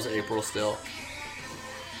honestly thought it was April still.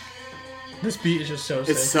 This beat is just so sick.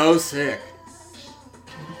 It's so sick.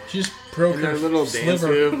 She just broke her little dance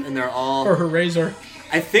move, and they're all... Or her razor.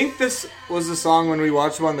 I think this was the song when we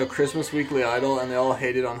watched them on the Christmas Weekly Idol, and they all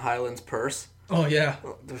hated on Hyland's purse. Oh, yeah.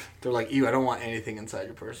 They're like, ew, I don't want anything inside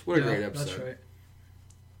your purse. What a great episode. That's right.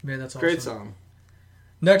 Man, that's awesome. Great song.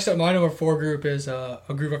 Next up, my number 4 group is a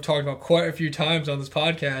group I've talked about quite a few times on this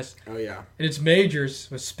podcast. Oh, yeah. And it's Majors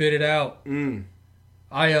with Spit It Out. Mm.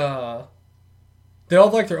 They all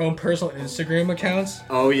have like their own personal Instagram accounts.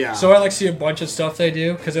 Oh, yeah. So I like see a bunch of stuff they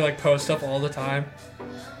do because they like post stuff all the time.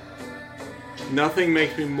 Nothing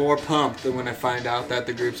makes me more pumped than when I find out that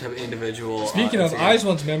the groups have individual. Speaking of Eyes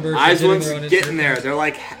One's members, Eyes One's getting there. They're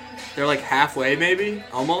like halfway, maybe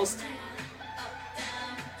almost.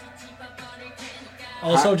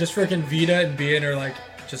 Also, just freaking Vita and Bien are like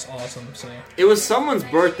just awesome. So it was someone's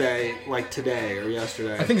birthday, like today or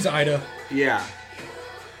yesterday. I think it's Ida. Yeah.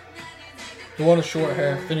 The one with short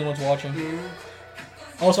hair. If anyone's watching.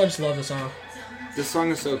 Mm-hmm. Also, I just love the song. This song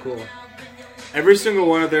is so cool. Every single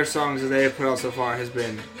one of their songs that they have put out so far has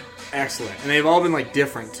been excellent. And they've all been, like,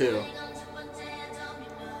 different, too.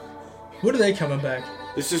 When are they coming back?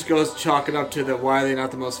 This just goes chalking up to the why are they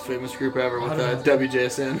not the most famous group ever with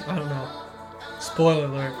WJSN. I don't know. Spoiler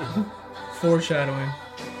alert. Foreshadowing.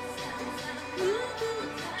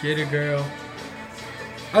 Get it, girl.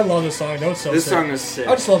 I love this song. No, it's so This sick. song is sick.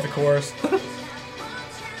 I just love the chorus.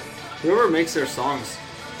 Whoever makes their songs,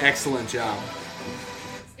 excellent job.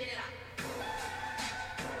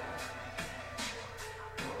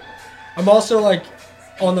 I'm also, like,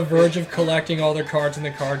 on the verge of collecting all their cards in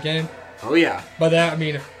the card game. Oh, yeah. By that, I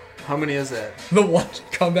mean... How many is it? The one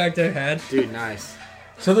comeback they had. Dude, nice.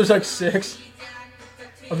 So there's, like, 6.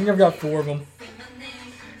 I think I've got 4 of them.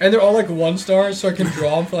 And they're all, like, 1-stars, so I can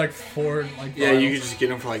draw them for, like, 4, like, yeah, you could just get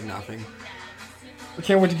them for, like, nothing. I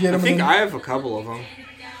can't wait to get them. I think I have a couple of them.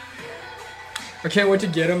 I can't wait to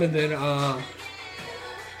get them and then,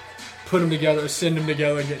 put them together, send them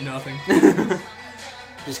together, and get nothing.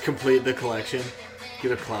 Just complete the collection.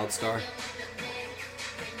 Get a Cloud Star.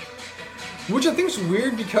 Which I think is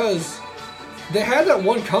weird because they had that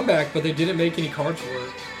one comeback, but they didn't make any cards for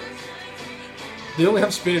it. They only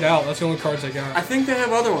have Spit It Out. That's the only cards they got. I think they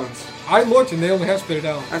have other ones. I looked and they only have Spit It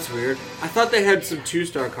Out. That's weird. I thought they had some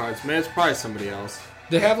 2-star cards. Man, it's probably somebody else.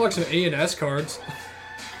 They have like some A and S cards.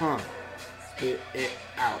 Huh. Spit it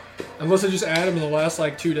out. Unless they just add them in the last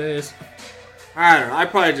like 2 days. I don't know. I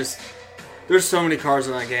probably just... There's so many cards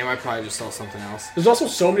in that game, I probably just saw something else. There's also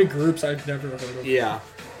so many groups I've never heard of. Yeah.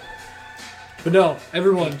 But no,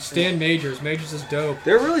 everyone, stand Majors. Majors is dope.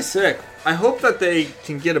 They're really sick. I hope that they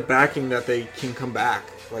can get a backing that they can come back,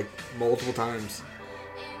 like, multiple times.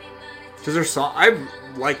 Because their song... I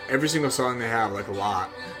like every single song they have, like, a lot.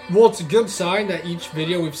 Well, it's a good sign that each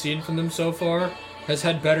video we've seen from them so far has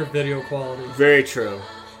had better video quality. Very true.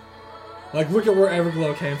 Like, look at where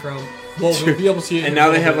Everglow came from. Well, we'll be able to see it. And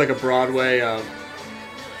now they have, like, a Broadway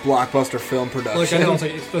blockbuster film production. Like, I know,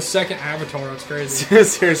 it's the second Avatar. It's crazy.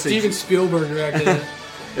 Seriously. Steven Spielberg directed it.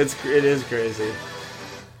 It is crazy.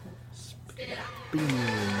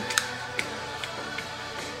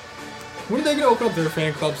 When are they going to open up their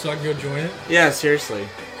fan club so I can go join it? Yeah, seriously.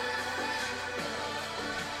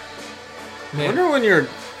 Man. I wonder when your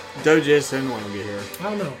WJSN one will get here. I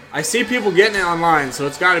don't know. I see people getting it online, so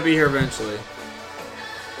it's got to be here eventually.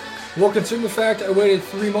 Well, considering the fact I waited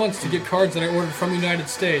 3 months to get cards that I ordered from the United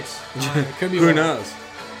States, it could be Who long. knows?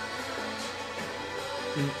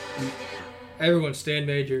 Everyone, stand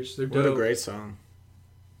Majors. They're dope. What a great song.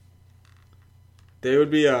 They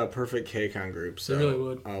would be a perfect KCON group. So, they really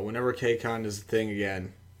would. Whenever KCON is a thing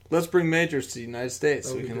again, let's bring Majors to the United States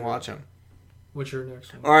so we can watch them. What's your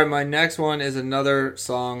next one? All right, my next one is another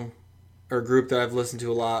song or group that I've listened to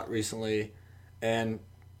a lot recently, and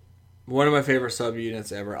one of my favorite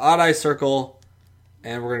subunits ever. Odd Eye Circle,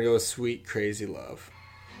 and we're going to go with Sweet Crazy Love.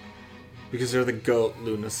 Because they're the GOAT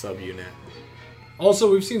Luna subunit.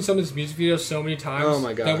 Also, we've seen some of these music videos so many times Oh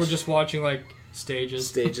my gosh. that we're just watching, like, stages.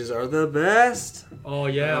 Stages are the best. Oh,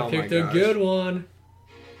 yeah. Oh Pick my the gosh. good one.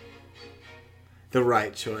 The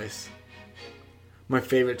right choice. My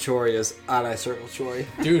favorite Chori is Odd Eye Circle Chori.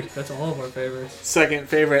 Dude, that's all of our favorites. Second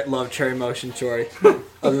favorite, Love Cherry Motion Chori.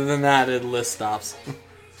 Other than that, the list stops.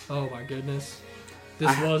 Oh, my goodness.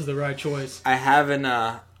 This was the right choice. I haven't,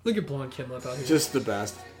 Look at Blonde Kid Lip out here. just the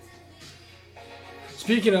best.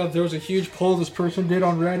 Speaking of, there was a huge poll this person did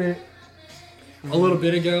on Reddit a little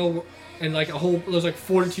bit ago, and like there's like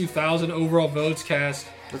 42,000 overall votes cast.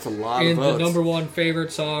 That's a lot And of votes. the number one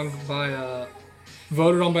favorite song by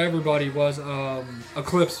voted on by everybody was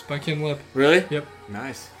Eclipse by Kim Lip. Really? Yep.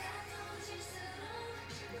 Nice.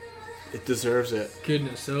 It deserves it.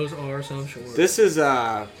 Goodness, those are some shorts. This is,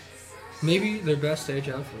 Maybe their best stage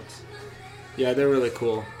outfits. yeah, they're really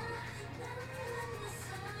cool.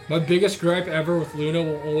 My biggest gripe ever with Luna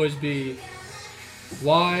will always be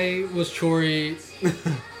Why was Chori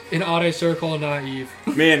in Odd Eye Circle and not Eve?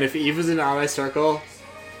 Man, if Eve was in Odd Eye Circle,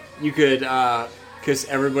 you could kiss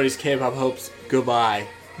everybody's K-pop hopes goodbye.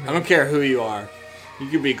 I don't care who you are. You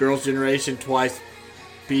could be Girls' Generation, Twice,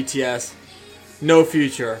 BTS. No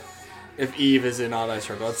future if Eve is in Odd Eye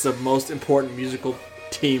Circle. It's the most important musical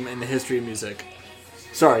team in the history of music.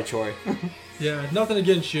 Sorry, Chori. Yeah, nothing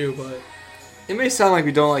against you, but... It may sound like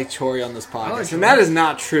we don't like Chori on this podcast, like and that is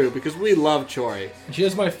not true, because we love Chori. She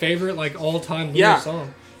is my favorite, all-time Luna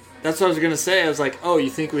song. That's what I was going to say. I was like, oh,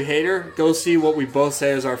 you think we hate her? Go see what we both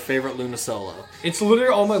say is our favorite Luna solo. It's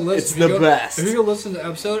literally on my list. It's the best. If you go listen to the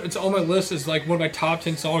episode, it's on my list as one of my top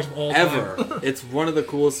 10 songs of all time. Ever. It's one of the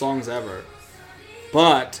coolest songs ever.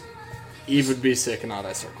 But Eve would be sick in Odd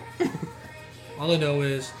Eye Circle. All I know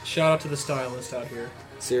is, shout out to the stylist out here.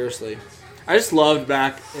 Seriously. I just loved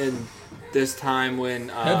back in this time when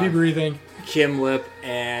Heavy breathing. Kim Lip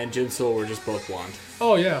and Jinsoul were just both blonde.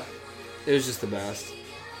 Oh, yeah. It was just the best.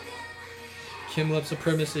 Kim Lip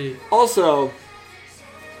supremacy. Also,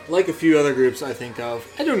 like a few other groups I think of,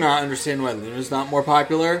 I do not understand why Luna's not more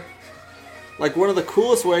popular. Like, one of the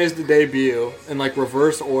coolest ways to debut, in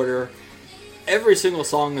reverse order, every single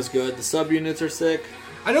song is good, the subunits are sick.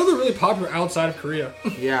 I know they're really popular outside of Korea.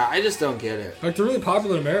 Yeah, I just don't get it. They're really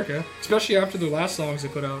popular in America, especially after the last songs they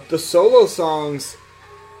put out. The solo songs,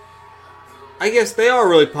 I guess they are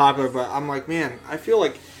really popular, but I'm like, man, I feel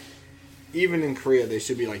like even in Korea they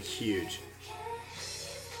should be huge.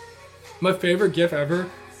 My favorite gif ever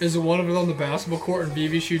is the one of them on the basketball court and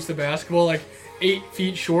Vivi shoots the basketball 8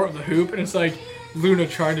 feet short of the hoop, and it's Luna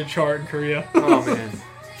trying to chart in Korea. Oh man,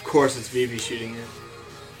 of course it's Vivi shooting it.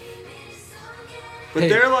 But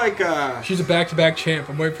they're she's a back-to-back champ.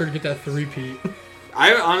 I'm waiting for her to get that 3-peat.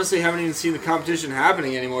 I honestly haven't even seen the competition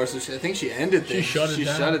happening anymore, so I think she ended things. She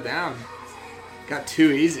shut it down. Got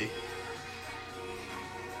too easy.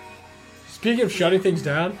 Speaking of shutting things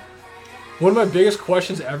down, one of my biggest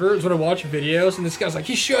questions ever is when I watch videos and this guy's like,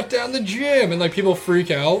 he shut down the gym, and people freak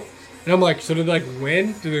out. And I'm like, so did they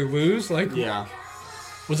win? Did they lose? Yeah.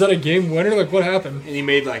 Was that a game winner? What happened? And he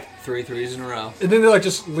made 3 threes in a row. And then they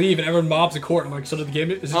just leave and everyone mobs the court. I'm like, so did the game?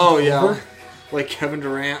 Is it over? Over? Like Kevin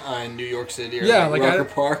Durant in New York City or Rucker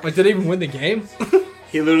Park. Did they even win the game?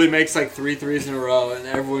 He literally makes 3 threes in a row and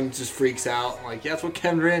everyone just freaks out. Yeah, that's what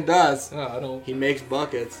Kevin Durant does. I don't. He makes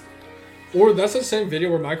buckets. Or that's the same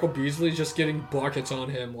video where Michael Beasley's just getting buckets on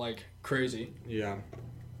him crazy. Yeah.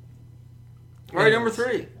 All right, number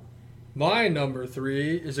 3. My number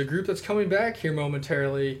 3 is a group that's coming back here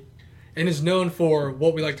momentarily and is known for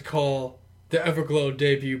what we like to call the Everglow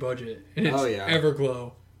debut budget. And it's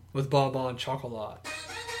Everglow with Bon Bon Chocolat.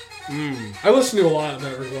 I listen to a lot of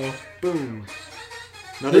Everglow. Boom.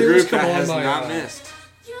 Another group that has not missed.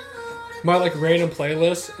 My random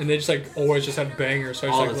playlist, and they just always just have bangers,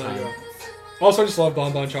 so I just let it go. Also, I just love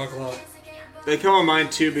Bon Bon Chocolat. They come on mine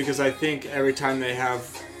too because I think every time they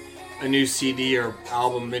have a new CD or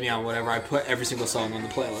album, mini on whatever, I put every single song on the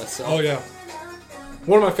playlist. So. Oh yeah,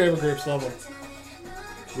 one of my favorite groups. Love them.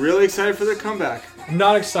 Really excited for their comeback. I'm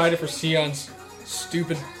not excited for Sion's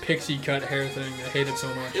stupid pixie cut hair thing. I hate it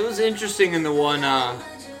so much. It was interesting in the one. I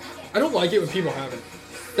don't like it when people have it.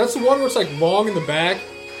 That's the one where it's long in the back,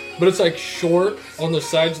 but it's short on the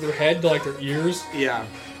sides of their head to their ears. Yeah.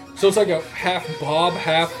 So it's a half bob,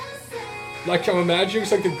 half. I'm imagining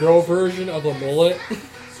it's the girl version of a mullet.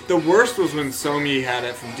 The worst was when Somi had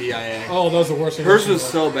it from DIA. Oh, that was the worst thing. Hers was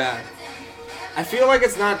so bad. I feel like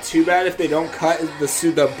it's not too bad if they don't cut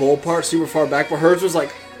the bowl part super far back, but hers was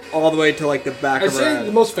all the way to the back of her head. I'd say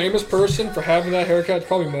the most famous person for having that haircut is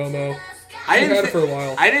probably Momo. She had it for a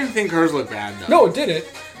while. I didn't think hers looked bad though. No, it didn't.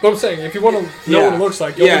 But I'm saying, if you want to know what it looks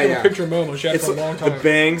like, go look at a picture of Momo. She had it for a long time. The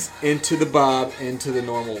bangs into the bob into the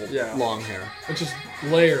normal long hair. It's just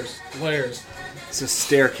layers. It's a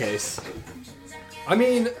staircase. I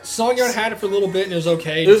mean, Songyun had it for a little bit and it was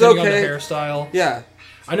okay. It was depending on the hairstyle. Yeah.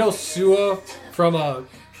 I know Sua from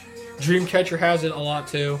Dreamcatcher has it a lot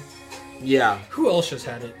too. Yeah. Who else just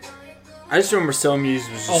had it? I just remember Somyu's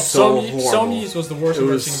was just so horrible. Somyu's was the worst I've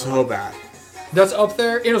ever seen. It was so bad. That's up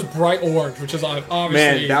there. It was bright orange, which is obviously...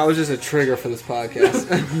 Man, that was just a trigger for this podcast.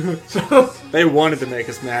 They wanted to make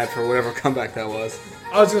us mad for whatever comeback that was.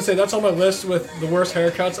 I was going to say, that's on my list with the worst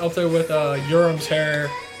haircuts, up there with Yurim's hair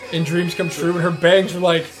in Dreams Come True, and her bangs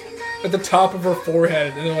were at the top of her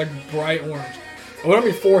forehead, and they're bright orange. And when I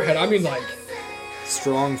mean forehead, I mean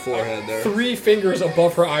strong forehead there. 3 fingers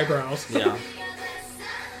above her eyebrows. Yeah.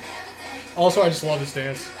 Also, I just love this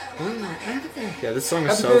dance. Yeah, this song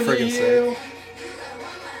is so freaking sick.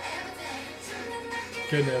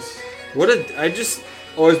 Goodness. I just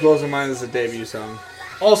always blows my mind as a debut song.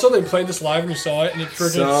 Also, they played this live and you saw it, and it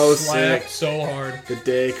freaking slapped so hard. The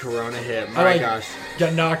day Corona hit, my gosh,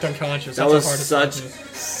 got knocked unconscious. That was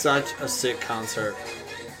such a sick concert.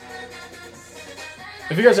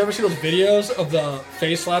 Have you guys ever seen those videos of the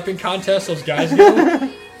face slapping contest those guys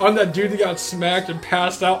do? On that dude that got smacked and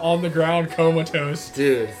passed out on the ground comatose.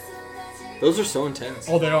 Dude. Those are so intense.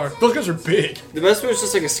 Oh, they are. Those guys are big. The best one was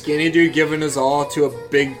just like a skinny dude giving his all to a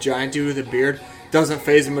big giant dude with a beard. Doesn't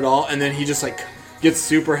faze him at all. And then he just like gets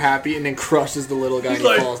super happy and then crushes the little guy and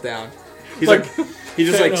he falls down. He's like he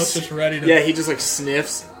just like just ready to... Yeah, he just like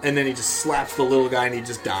sniffs and then he just slaps the little guy and he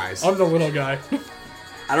just dies. I'm the little guy.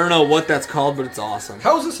 I don't know what that's called, but it's awesome.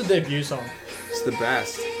 How is this a debut song? It's the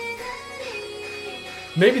best.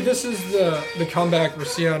 Maybe this is the comeback where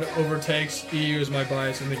Sion overtakes EU as my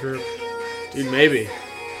bias in the group. Dude, maybe.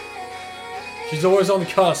 She's always on the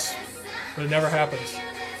cusp, but it never happens.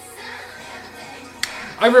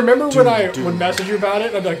 I remember when I would message you about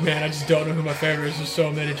it, I'd be like, man, I just don't know who my favorite is. There's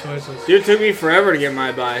so many choices. Dude, it took me forever to get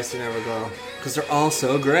my bias to Everglow. Because they're all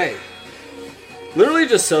so great. Literally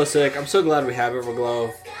just so sick. I'm so glad we have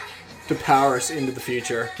Everglow to power us into the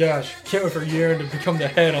future. Gosh, can't wait for Yearn to become the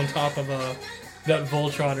head on top of that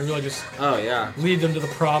Voltron and really just lead them to the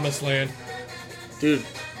promised land. Dude,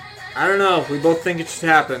 I don't know. We both think it should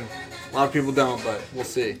happen. A lot of people don't, but we'll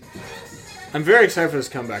see. I'm very excited for this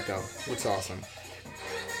comeback, though. Looks awesome.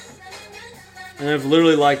 And I've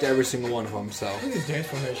literally liked every single one of them, so. Look at these dance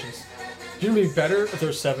formations. You know, it'd be better if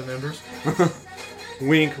there's 7 members.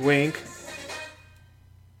 Wink, wink.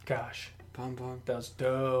 Gosh. Pom pom. That's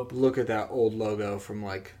dope. Look at that old logo from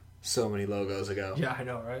like so many logos ago. Yeah, I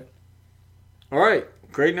know, right? Alright,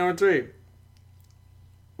 great number 3.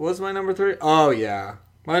 What's my number 3? Oh, yeah.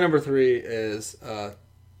 My number 3 is,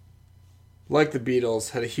 like the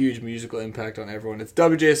Beatles, had a huge musical impact on everyone. It's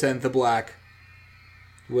WJSN, The Black,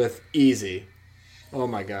 with Easy. Oh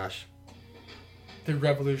my gosh. They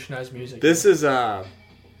revolutionized music. This is,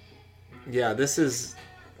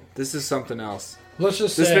 this is something else. Let's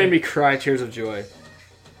just say... This made me cry tears of joy.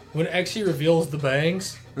 When Exy reveals the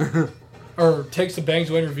bangs, or takes the bangs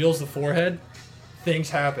away and reveals the forehead, things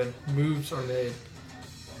happen. Moves are made.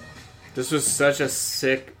 This was such a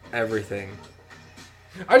sick everything.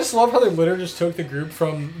 I just love how they literally just took the group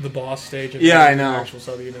from the boss stage and I know. The actual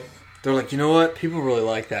subunit. They're like, you know what? People really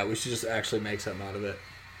like that. We should just actually make something out of it.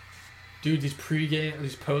 Dude, these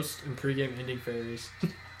post and pre-game ending fairies.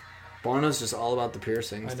 Bono's just all about the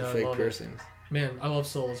piercings, the fake piercings. Man, I love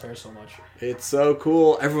Solo's hair so much. It's so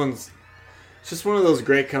cool. It's just one of those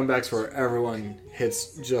great comebacks where everyone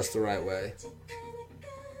hits just the right way.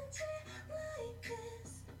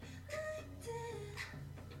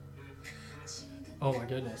 Oh my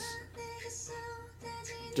goodness.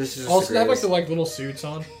 This is just also, they have like the little suits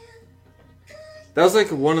on. That was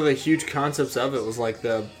like one of the huge concepts of it was like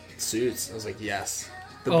the suits. I was like, yes,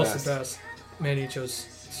 the best. It's the best. Man, Icho's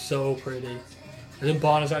so pretty. And then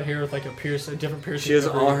Bonna's out here with like a different piercing. She has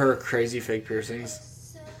all her crazy fake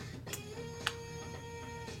piercings.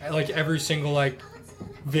 Like every single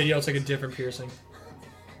video, it's like a different piercing.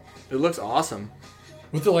 It looks awesome.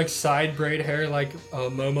 With the side braid hair like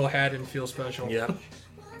Momo had in Feel Special. Yeah.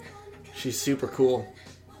 She's super cool.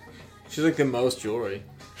 She's like the most jewelry.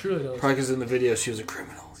 She really does. Probably because in the video she was a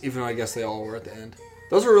criminal. Even though I guess they all were at the end.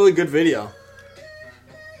 Those were a really good video.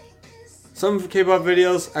 Some K-pop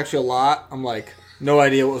videos, actually a lot, I'm like, no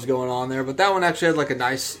idea what was going on there. But that one actually had like a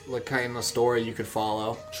nice kind of story you could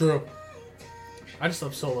follow. True. I just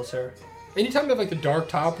love Solo's hair. Anytime they have the dark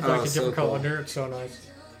top with a different color under, it's so nice.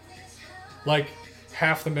 Like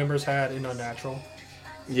half the members had in Unnatural.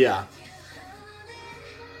 Yeah.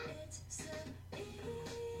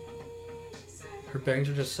 Her bangs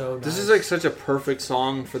are just so nice. This is like such a perfect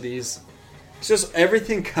song for these. It's just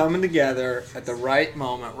everything coming together at the right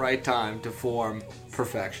moment, right time to form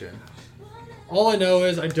perfection. All I know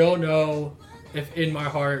is I don't know if in my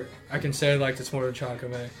heart I can say it's more than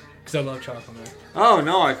Chakome. Because I love Chakome. Oh,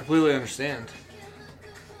 no, I completely understand.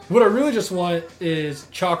 What I really just want is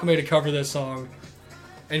Chakome to cover this song.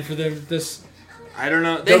 And for them, I don't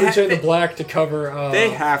know. WJ the Black to cover...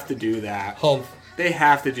 they have to do that. Humph. They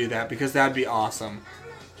have to do that because that'd be awesome.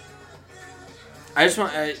 I just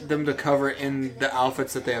want them to cover in the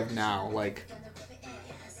outfits that they have now.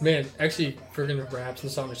 Man, actually, freaking raps in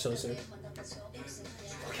the song are so sick.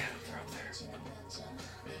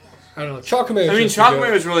 I don't know.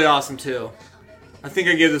 Chakome was really awesome too. I think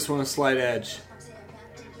I give this one a slight edge.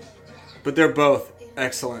 But they're both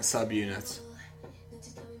excellent subunits.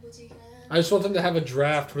 I just want them to have a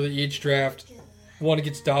draft where they each draft. One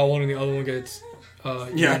gets Dawon and the other one gets...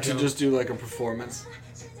 to just do a performance.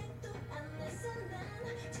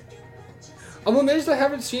 I'm amazed I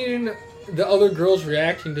haven't seen the other girls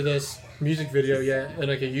reacting to this music video yet, in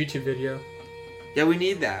like a YouTube video. Yeah, we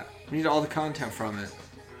need that. We need all the content from it.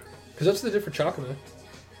 Because that's the different chocolate.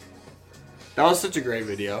 That was such a great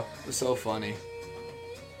video. It was so funny.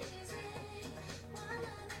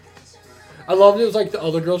 I loved it. It was like the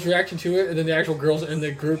other girls reacting to it, and then the actual girls in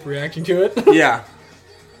the group reacting to it. Yeah.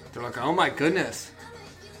 They're like, oh my goodness.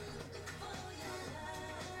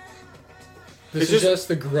 This is just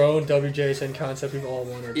the grown WJSN concept we've all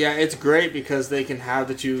wanted. Yeah, it's great because they can have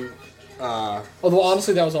the two... Although,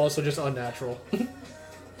 honestly, that was also just unnatural.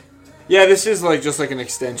 Yeah, this is like just like an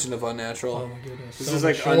extension of Unnatural. Oh my goodness. This so is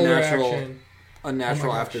like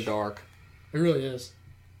Unnatural Oh After Dark. It really is.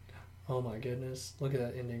 Oh my goodness. Look at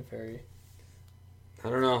that ending fairy. I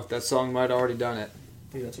don't know. That song might have already done it.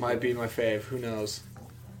 Dude, that's might be my fave. Who knows?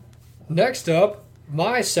 Next up,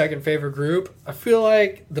 my second favorite group. I feel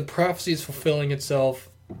like the prophecy is fulfilling itself.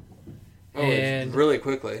 Oh, and really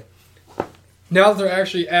quickly. Now that they're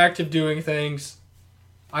actually active doing things,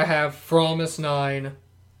 I have Promise 9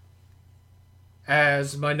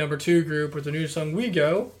 as my number 2 group with the new song We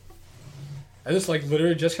Go. And this like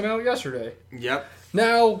literally just came out yesterday. Yep.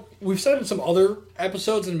 Now, we've said in some other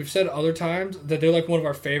episodes and we've said other times that they're like one of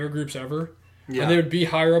our favorite groups ever. Yeah. And they would be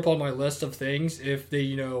higher up on my list of things if they,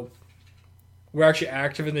 you know, were actually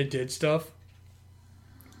active and they did stuff.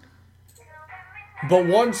 But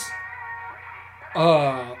once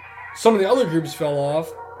some of the other groups fell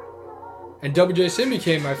off and WJSN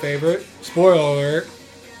became my favorite, spoiler alert,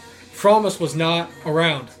 Promise was not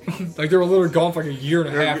around. Like they were literally gone for like a year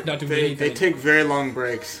and a half not doing anything. They take very long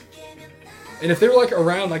breaks. And if they were like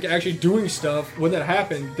around, like actually doing stuff when that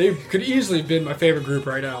happened, they could easily have been my favorite group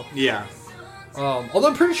right now. Yeah. Although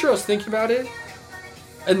I'm pretty sure I was thinking about it,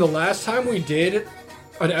 and the last time we did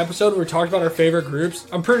an episode where we talked about our favorite groups,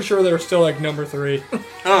 I'm pretty sure they were still like number 3.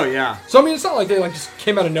 Oh yeah. So I mean, it's not like they like just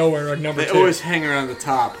came out of nowhere like number 2. They always hang around the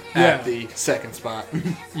top at the second spot.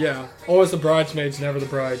 Yeah, always the bridesmaids, never the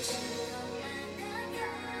brides.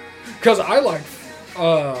 Because I liked,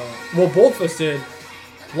 both of us did,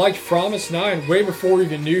 liked Promise 9 way before we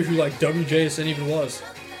even knew who like WJSN even was.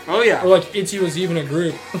 Oh yeah. Or like ITZY was even a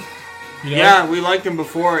group. You know? Yeah, we liked them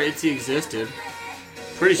before ITZY existed.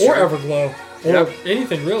 Pretty sure. Or Everglow. Or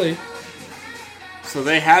anything really. So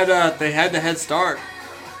they had the head start.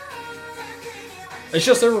 It's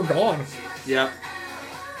just they were gone. Yep.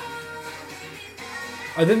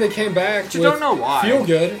 And then they came back but you don't know why. Feel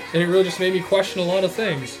Good, and it really just made me question a lot of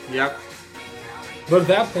things. Yep. But at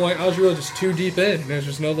that point, I was really just too deep in. There's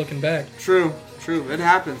just no looking back. True. It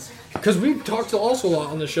happens. Because we've talked also a lot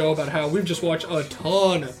on the show about how we've just watched a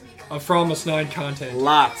ton of Promise 9 content.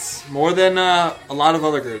 Lots. More than a lot of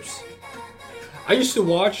other groups. I used to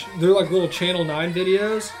watch their like little Channel 9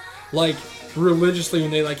 videos, like religiously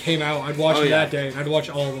when they like came out. I'd watch them that day, and I'd watch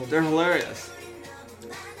all of them. They're hilarious.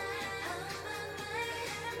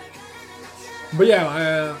 But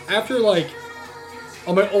yeah, after like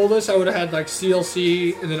on my oldest, I would have had like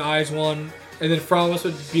CLC and then Eyes One, and then Promise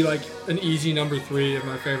would be like an easy number 3 of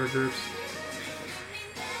my favorite groups.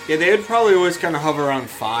 Yeah, they would probably always kind of hover around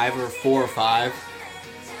 5 or 4 or 5,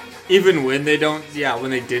 even when they don't. Yeah,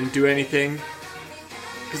 when they didn't do anything,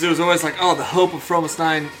 because it was always like, oh, the hope of Promise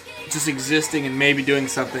 9 just existing and maybe doing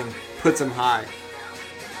something puts them high.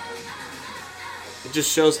 It just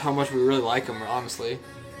shows how much we really like them, honestly.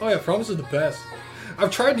 Oh yeah, Promise is the best. I've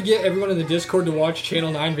tried to get everyone in the Discord to watch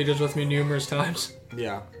Channel 9 videos with me numerous times.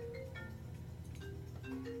 Yeah.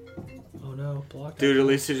 Oh no, block. Dude, at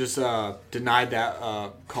least they just denied that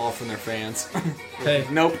call from their fans. Hey.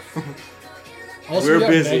 Nope. Also, we're we got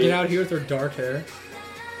busy. Megan out here with her dark hair.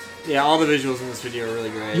 Yeah, all the visuals in this video are really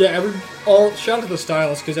great. Yeah, shout out to the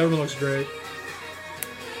stylist because everyone looks great.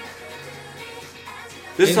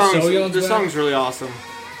 This song's really awesome.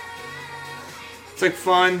 It's like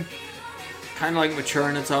fun, kind of like mature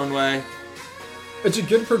in its own way. It's a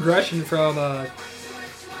good progression from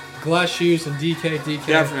Glass Shoes and DK.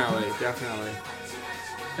 Definitely.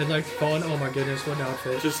 And like fun. Oh my goodness, what an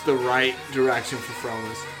outfit! Just the right direction for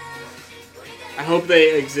Promise. I hope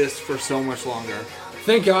they exist for so much longer.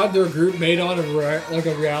 Thank God they're a group made on a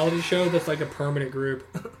reality show that's like a permanent group.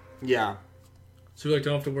 Yeah. So we like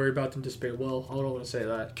don't have to worry about them dissipating. Well, I don't want to say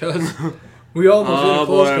that because we almost had a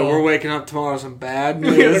close call. We're waking up tomorrow with some bad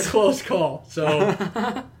news. We had a close call. So.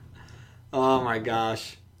 Oh my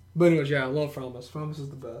gosh. But anyways, yeah, I love Promise. Promise is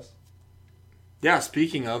the best. Yeah,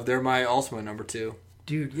 speaking of, they're also my number 2.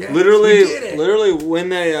 Dude, yeah. Literally when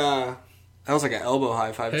they that was like an elbow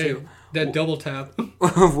high five too. That double tap.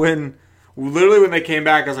 when they came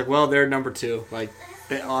back, I was like, well, they're number 2. Like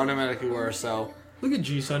they automatically were. So Look at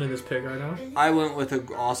G-Sun in this pick right now. I went with an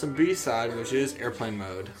awesome B-side, which is Airplane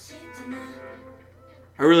Mode.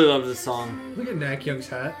 I really love this song. Look at Nak Young's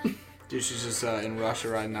hat. Dude, she's just in Russia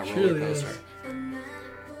riding that She roller really coaster. is.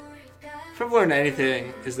 If I've learned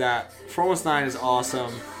anything, is that For Almost 9 is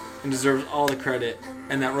awesome and deserves all the credit,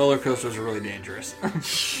 and that roller coasters are really dangerous.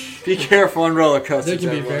 Be careful on roller coasters. They can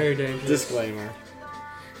be everyone. very dangerous. Disclaimer.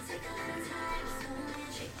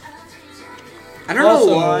 I don't Also,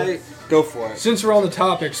 know why. Go for it. Since we're on the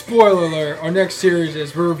topic, spoiler alert, our next series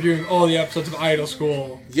is we're reviewing all the episodes of Idol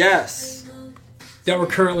School Yes. that we're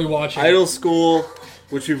currently watching. Idol School,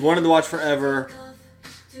 which we've wanted to watch forever,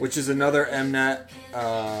 which is another Mnet,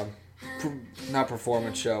 not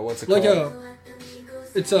performance show. What's it called?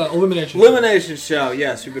 It's a elimination. Elimination show.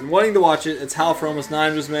 Yes, we've been wanting to watch it. It's how For Almost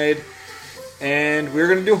 9 was made, and we're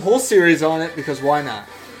gonna do a whole series on it because why not?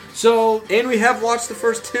 So, And we have watched the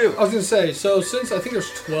first 2. I was going to say, since I think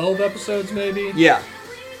there's 12 episodes maybe, Yeah.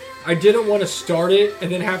 I didn't want to start it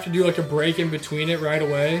and then have to do like a break in between it right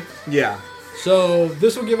away. Yeah. So,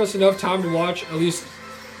 this will give us enough time to watch at least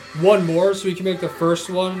one more so we can make the first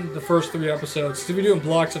 3 episodes. So, we're doing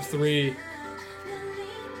blocks of 3.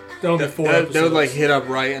 That'll be 4 episodes. That would like hit up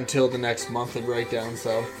right until the next monthly breakdown.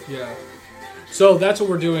 So Yeah. So, that's what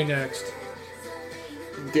we're doing next.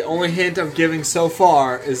 the only hint I'm giving so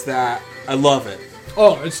far is that I love it.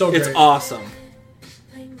 Oh, it's so great. It's awesome.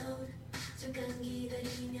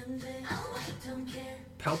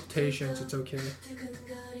 Palpitations, it's okay.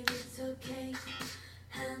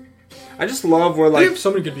 I just love where They like have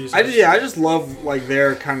so many good pieces. I just love like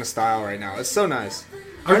their kind of style right now. It's so nice.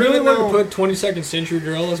 I really don't wanted know- to put 22nd Century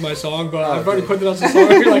Girl as my song, but Oh, I've already dude. put that as a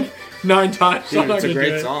song like 9 times. So Dude, I'm not it's a gonna do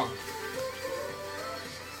great it. song.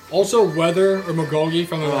 Also, Weather or Magogi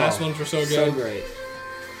from the Oh, last ones were so good. So great.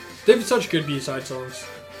 They have such good B-side songs.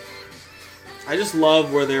 I just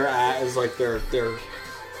love where they're at as like their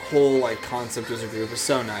whole like concept as a group is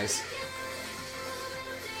so nice.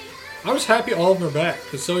 I was happy all of them are back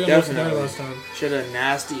because So Young wasn't there Definitely. last time. She had a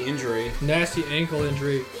nasty injury. Nasty ankle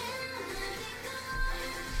injury.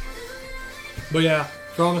 But yeah,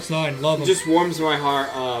 Promise 9, love It them. just warms my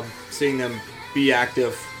heart seeing them be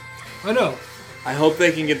active. I know. I hope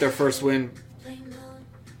they can get their first win.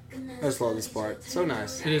 I just love this part. So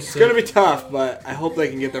nice. It is It's sick. gonna be tough, but I hope they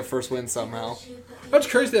can get their first win somehow. That's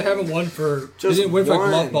crazy they haven't won for... Just they didn't win for like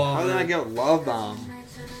one. Love Bomb. How did I get Love Bomb?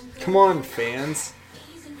 Come on, fans.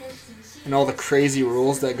 And all the crazy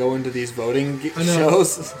rules that go into these voting I know.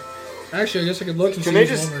 shows. Actually, I guess I could look and Can see they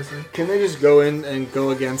who's just won this thing. can they just go in and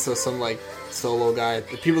go against some like solo guy?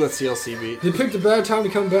 The people that CLC beat. They picked a bad time to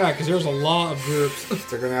come back because there's a lot of groups.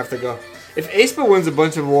 They're gonna have to go. If aespa wins a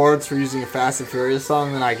bunch of awards for using a Fast and Furious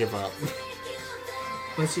song, then I give up.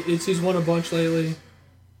 Let's see, Itzy's won a bunch lately.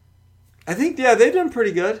 I think they've done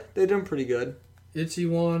pretty good. They've done pretty good. Itzy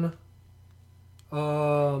won.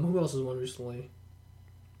 Who else has won recently?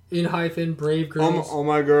 In Hyphen, Brave Girls, Oh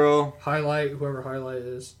my girl. Highlight, whoever Highlight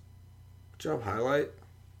is. Good job, Highlight.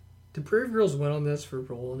 Did Brave Girls win on this for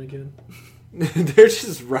Brolin again? They're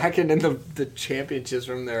just racking in the championships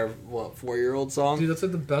from their 4-year-old song. Dude, that's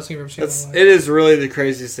like the best thing I've ever seen in my life. It is really the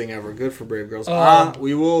craziest thing ever. Good for Brave Girls. Um,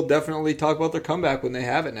 We will definitely talk about their comeback when they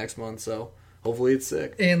have it next month. So hopefully it's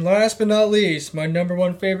sick. And last but not least, my number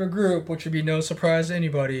one favorite group, which would be no surprise to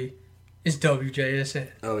anybody, is WJSN.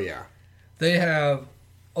 Oh yeah. They have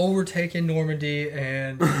overtaken Normandy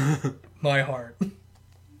and my heart.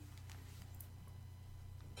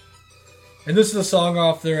 And this is a song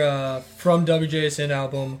off their From WJSN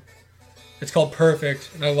album. It's called Perfect,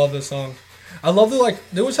 and I love this song. I love the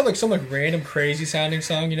they always have like some like random crazy sounding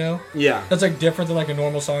song, you know? Yeah. That's like different than like a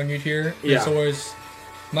normal song you'd hear. Yeah. It's always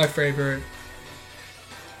my favorite.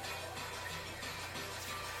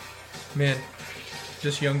 Man,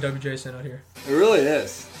 just young WJSN out here. It really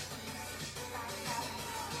is.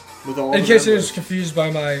 With all In the case you're members. just confused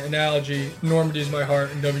by my analogy, Normandy's my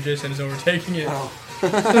heart and WJSN is overtaking it.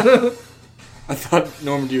 Oh. I thought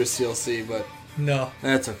Normandy was CLC, but No.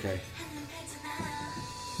 that's okay.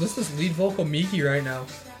 Listen to this lead vocal Miki right now.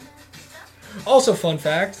 Also, fun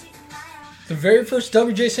fact, the very first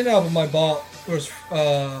WJSN album I bought was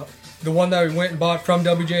the one that we went and bought from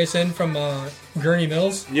WJSN from Gurney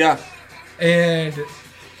Mills. Yeah. And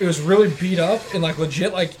it was really beat up and like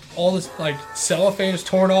legit like all this like cellophane was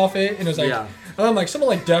torn off it and it was like Yeah. and I'm like someone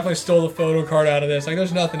like definitely stole the photo card out of this, like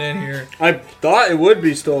there's nothing in here. I thought it would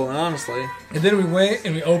be stolen, honestly. And then we went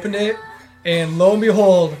and we opened it and lo and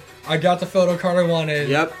behold, I got the photo card I wanted.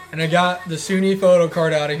 Yep. And I got the SUNY photo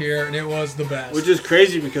card out of here and it was the best. Which is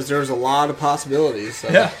crazy because there's a lot of possibilities. So.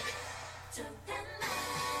 yeah.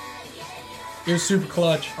 It was super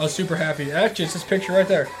clutch. I was super happy. Actually, it's this picture right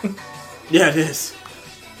there. Yeah, it is.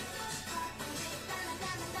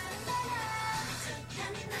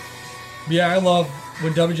 Yeah, I love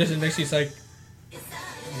when WJSN makes these like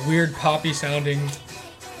weird poppy sounding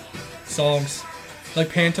songs, like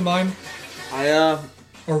Pantomime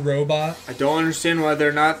or Robot. I don't understand why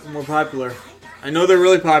they're not more popular. I know they're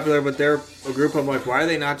really popular, but they're a group I'm like, why are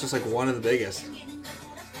they not just like one of the biggest?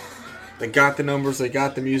 They got the numbers, they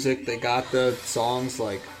got the music, they got the songs,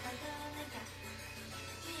 like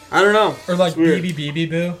I don't know. Or like BB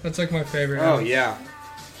Boo. That's like my favorite. Oh yeah.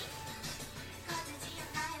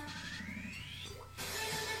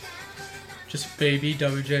 Just baby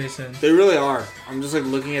WJSN. They really are. I'm just like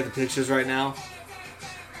looking at the pictures right now,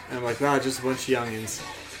 and I'm like, wow, just a bunch of youngins.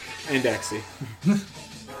 And Exy.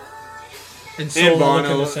 And Solo Bono,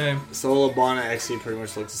 looking the same. Solo, Bono, Exy pretty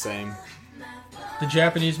much look the same. The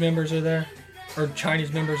Japanese members are there. Or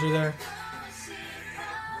Chinese members are there.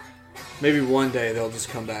 Maybe one day they'll just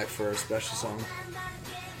come back for a special song.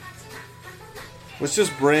 Let's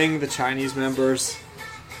just bring the Chinese members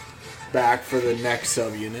back for the next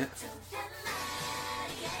subunit.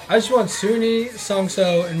 I just want Suni,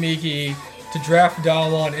 Songso, and Miki to draft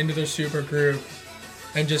Dawon into their super group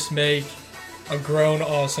and just make a grown,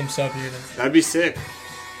 awesome subunit. That'd be sick.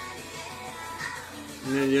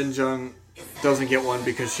 And then Yunjung doesn't get one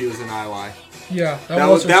because she was in IY. Yeah, that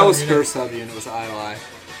was her subunit, was IY.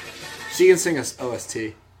 She can sing a OST.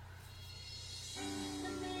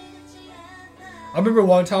 I remember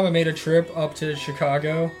one time I made a trip up to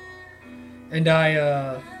Chicago, and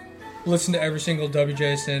I listened to every single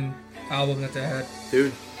WJSN album that they had.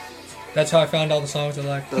 Dude. That's how I found all the songs I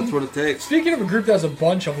liked. That's what it takes. Speaking of a group that has a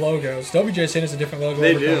bunch of logos, WJSN is a different logo.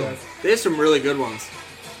 They do. They have some really good ones.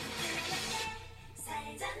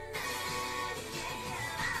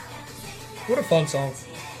 What a fun song.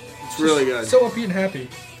 It's really good. So upbeat and happy.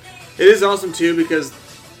 It is awesome, too, because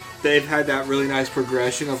they've had that really nice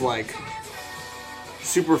progression of, like,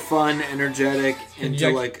 super fun, energetic, into,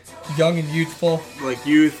 like... young and youthful. Like,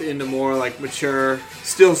 youth into more, like, mature.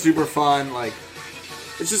 Still super fun. Like,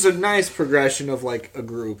 it's just a nice progression of, like, a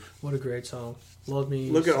group. What a great song. Love Me.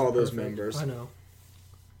 Look at all those members. I know.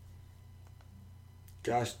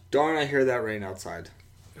 Gosh, darn, I hear that rain outside.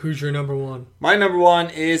 Who's your number one? My number one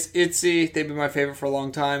is ITZY. They've been my favorite for a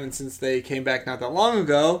long time, and since they came back not that long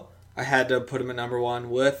ago, I had to put them at number one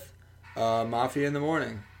with Mafia in the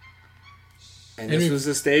Morning. And this was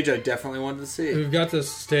the stage I definitely wanted to see. We've got this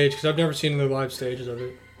stage, because I've never seen the live stages of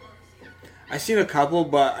it. I've seen a couple,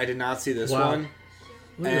 but I did not see this one.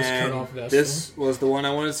 And this was the one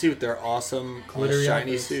I wanted to see with their awesome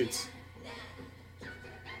shiny suits.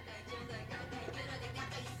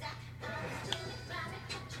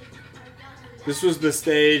 This was the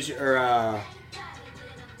stage where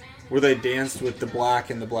they danced with the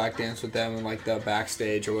black and the black danced with them in like the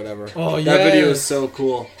backstage or whatever. Oh yeah, that video was so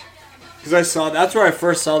cool. Because that's where I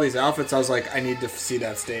first saw these outfits. I was like, I need to see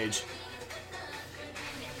that stage.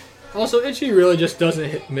 Also, ITZY really just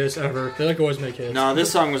doesn't miss ever. They like always make hits. No,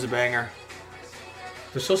 this song was a banger.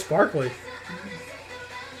 They're so sparkly.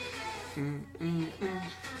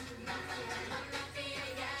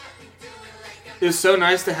 It was so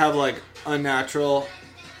nice to have like Unnatural,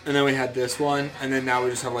 and then we had this one, and then now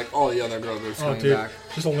we just have like all the other girl groups coming back.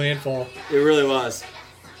 Just a landfall. It really was.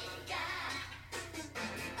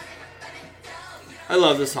 I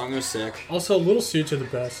love this song. It was sick. Also, little suits are the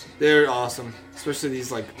best. They're awesome, especially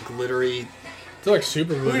these like glittery. They're like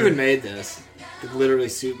super glittery. Who even made this? The glittery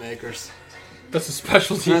suit makers. That's a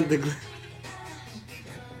specialty. Not the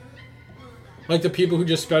like the people who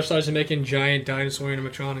just specialize in making giant dinosaur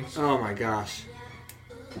animatronics. Oh my gosh.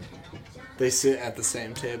 They sit at the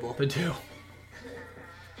same table. They do.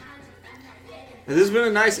 And this has been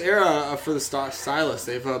a nice era for the stylists.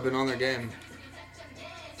 They've been on their game.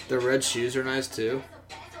 Their red shoes are nice too.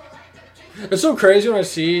 It's so crazy when I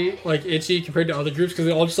see like ITZY compared to other groups because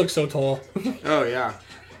they all just look so tall. Oh yeah.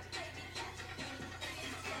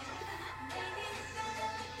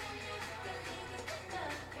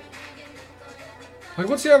 Like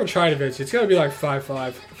what's the average height of ITZY? It's gotta be like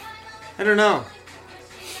 5'5". I don't know.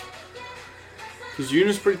 Because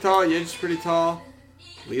Yuna's pretty tall, Yej's pretty tall,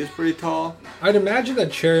 Leah's pretty tall. I'd imagine that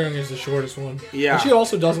Chaeryeong is the shortest one. Yeah. But she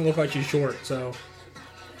also doesn't look like she's short, so.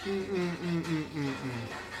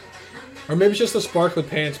 Or maybe it's just the sparkly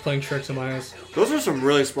pants playing tricks on my eyes. Those are some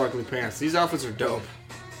really sparkly pants. These outfits are dope.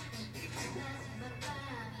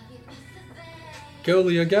 Go,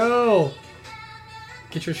 Leah, go!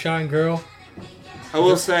 Get your shine, girl. I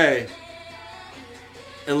will say,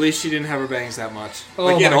 at least she didn't have her bangs that much. Oh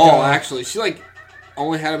like at my all, God. actually. She like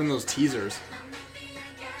only had them in those teasers.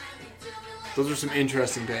 Those are some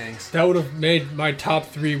interesting bangs. That would have made my top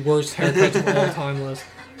 3 worst haircuts of all time list.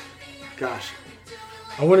 Gosh.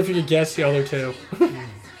 I wonder if you could guess the other 2.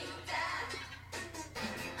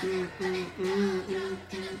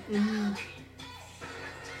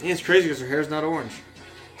 Yeah, it's crazy because her hair's not orange.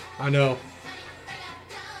 I know.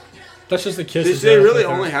 That's just the kisses. They really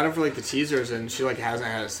only had it for like the teasers, and she like hasn't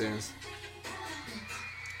had it since.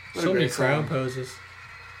 So many crown poses.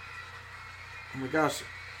 Oh my gosh,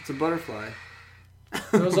 it's a butterfly.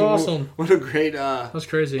 That was awesome. What a great that's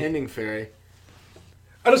crazy ending fairy.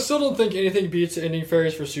 I still don't think anything beats the ending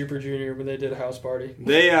fairies for Super Junior when they did a house party.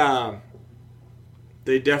 They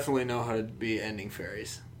definitely know how to be ending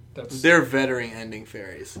fairies. They're veteran ending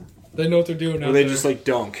fairies. They know what they're doing now. Or they just like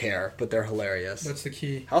don't care, but they're hilarious. That's the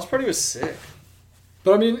key. House party was sick.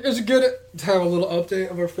 But I mean, it's good to have a little update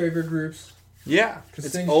of our favorite groups. Yeah,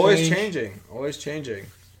 it's always changing. Always changing.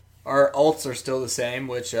 Our alts are still the same,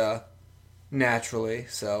 which naturally,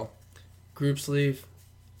 so. Groups leave.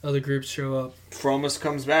 Other groups show up. Fromus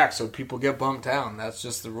comes back, so people get bumped down. That's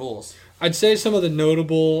just the rules. I'd say some of the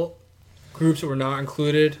notable groups that were not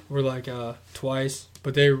included were like Twice,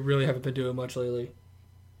 but they really haven't been doing much lately.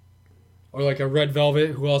 Or like a Red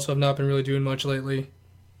Velvet, who also have not been really doing much lately.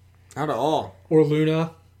 Not at all. Or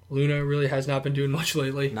Luna. Luna really has not been doing much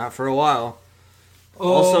lately. Not for a while.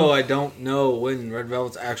 Also, I don't know when Red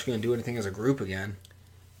Velvet's actually going to do anything as a group again.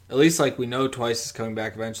 At least, like, we know Twice is coming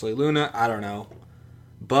back eventually. Luna, I don't know.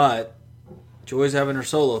 But Joy's having her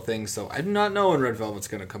solo thing, so I do not know when Red Velvet's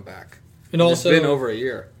going to come back. And also, it's been over a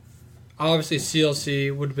year. Obviously,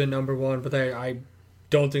 CLC would have been number one, but I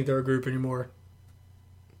don't think they're a group anymore.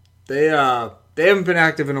 They haven't been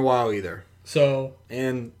active in a while either. So.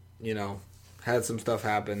 And, had some stuff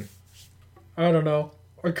happen. I don't know.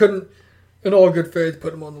 I couldn't, in all good faith,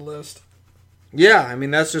 put them on the list. Yeah, I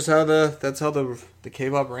mean that's just how the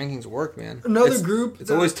K-pop rankings work, man. Another group. It's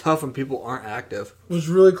always tough when people aren't active. Was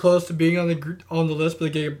really close to being on the list,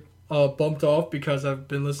 but they get bumped off because I've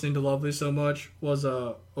been listening to Lovely so much. Was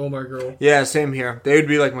Oh My Girl. Yeah, same here. They would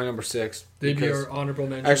be like my number 6. They'd be our honorable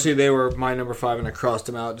mention. Actually, they were my number 5, and I crossed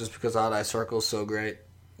them out just because Odd Eye Circle is so great.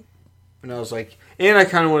 And I was like, and I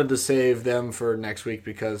kind of wanted to save them for next week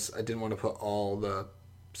because I didn't want to put all the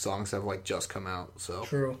songs that have like just come out. So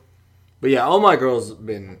true. But yeah, All My Girl's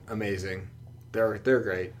been amazing. They're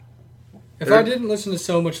great. If I didn't listen to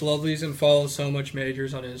so much Lovelies and follow so much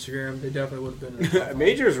Majors on Instagram, they definitely would have been in the top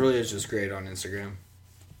Majors really is just great on Instagram.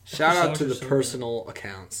 Shout out to the personal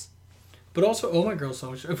accounts. But also, Oh My Girl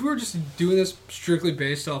songs. If we were just doing this strictly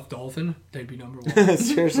based off Dolphin, they'd be number 1.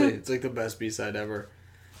 Seriously, it's like the best B-side ever.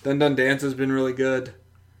 Dun Dun Dance has been really good.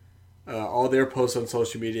 All their posts on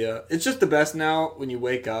social media. It's just the best now when you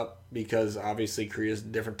wake up because obviously Korea's a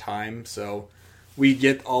different time. So we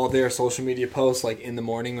get all their social media posts like in the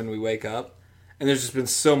morning when we wake up. And there's just been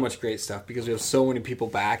so much great stuff because we have so many people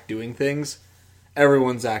back doing things.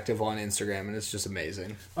 Everyone's active on Instagram and it's just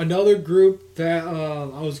amazing. Another group that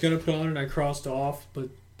I was going to put on and I crossed off, but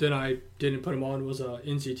then I didn't put them on was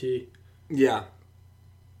NCT. Yeah.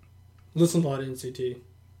 Listen a lot of NCT.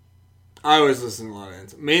 I always listen to a lot of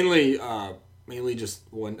NCT. Mainly just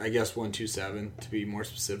 127 to be more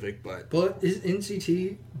specific, but is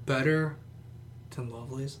NCT better than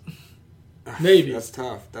Lovelyz? Maybe. That's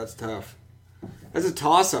tough. That's a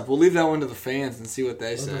toss-up. We'll leave that one to the fans and see what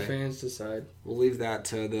they say. Let the fans decide. We'll leave that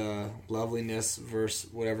to the Loveliness versus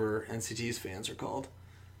whatever NCT's fans are called.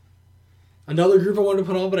 Another group I wanted to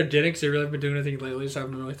put on, but I didn't because they really haven't been doing anything lately, so I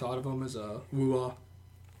haven't really thought of them as Woo-Ah.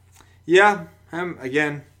 Yeah,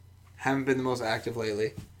 haven't been the most active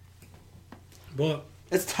lately. But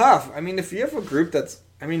it's tough. I mean, if you have a group Red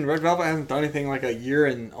Velvet hasn't done anything like a year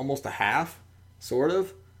and almost a half, sort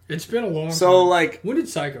of. It's been a long time. So, like... When did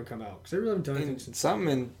Psycho come out? Because they really haven't done anything since... Something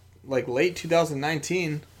in, like, late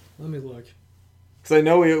 2019. Let me look. Because I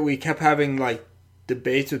know we kept having, like,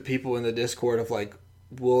 debates with people in the Discord of, like,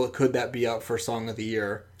 could that be up for Song of the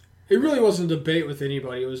Year? It really wasn't a debate with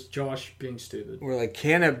anybody. It was Josh being stupid. We're like,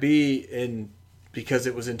 can it be because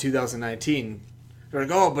it was in 2019? They're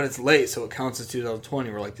like, oh, but it's late, so it counts as 2020.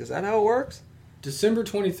 We're like, is that how it works? December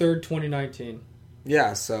 23rd, 2019.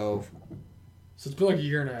 Yeah, so it's been like a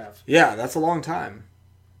year and a half. Yeah, that's a long time.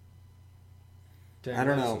 Damn, I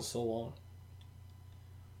don't know. So long.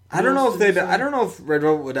 I don't know if Red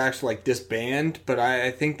Velvet would actually like disband, but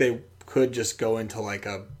I think they could just go into like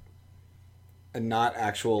a not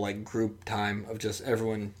actual like group time of just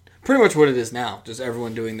everyone, pretty much what it is now, just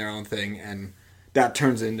everyone doing their own thing, and that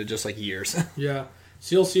turns into just like years. Yeah,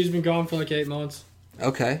 CLC's been gone for like 8 months.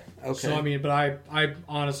 Okay. So I mean, but I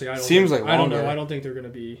honestly I don't. Seems like longer. I don't know. I don't think they're going to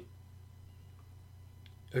be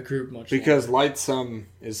a group much because longer. Lightsum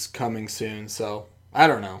is coming soon, so I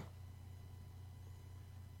don't know.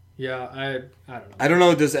 Yeah, I don't know. I don't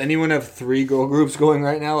know. Does anyone have 3 girl groups going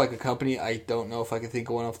right now, like a company? I don't know if I can think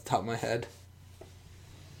of one off the top of my head.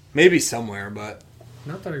 Maybe somewhere, but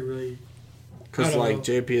not that I really Because like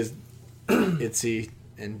JP is ITZY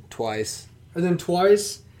and Twice. And then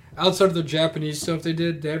Twice, outside of the Japanese stuff they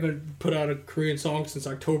did, they haven't put out a Korean song since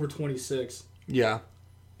October 26th. Yeah.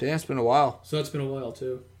 Damn, it's been a while. So that's been a while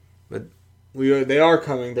too. But they are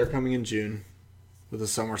coming. They're coming in June with a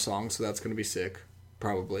summer song, so that's going to be sick.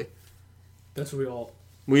 Probably. That's what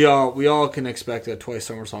we all can expect a Twice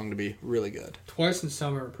summer song to be really good. Twice and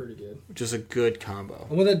Summer are pretty good. Just a good combo.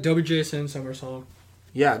 I want that WJSN summer song.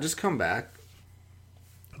 Yeah, just come back.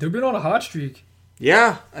 They've been on a hot streak.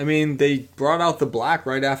 Yeah, I mean, they brought out the black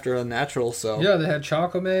right after Unnatural, so... Yeah, they had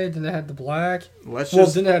Chocolate, then they had the black.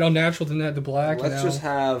 Then they had Unnatural, then they had the black. Let's just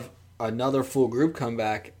have another full group come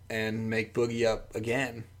back and make Boogie Up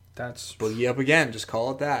again. That's... Boogie Up again, just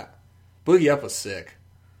call it that. Boogie Up was sick.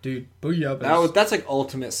 Dude, Boogie Up that's like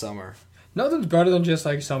ultimate summer. Nothing's better than just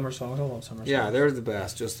like summer songs. I love summer songs. Yeah, they're the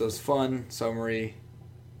best. Just those fun, summery,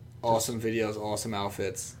 awesome videos, awesome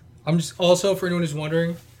outfits. I'm just... Also, for anyone who's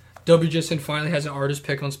wondering... WJSN finally has an artist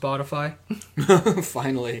pick on Spotify.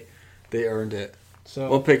 Finally, they earned it. So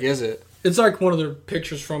what pick is it? It's like one of their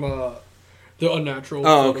pictures from the Unnatural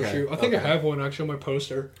photo shoot. I think I have one actually on my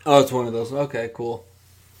poster. Oh, it's one of those. Okay, cool.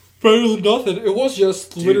 Better than nothing. It was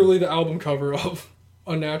just literally the album cover of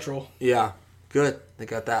Unnatural. Yeah, good. They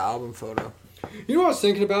got that album photo. You know what I was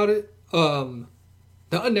thinking about it? The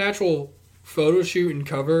Unnatural photo shoot and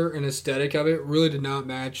cover and aesthetic of it really did not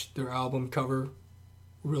match their album cover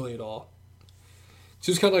really at all. It's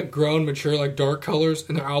just kind of like grown, mature, like dark colors,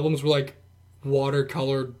 and their albums were like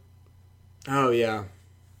watercolored. Oh yeah,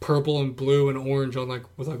 purple and blue and orange on like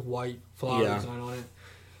with like white flower design on it.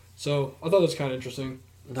 So I thought that was kind of interesting.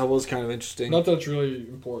 That was kind of interesting. Not that it's really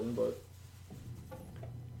important, but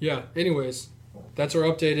yeah. Anyways, that's our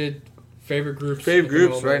updated favorite groups.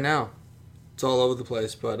 Right now. It's all over the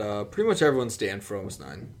place, but pretty much everyone's stand for Almost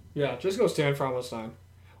 9. Yeah, just go stand for Almost 9.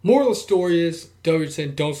 Moral of the story is,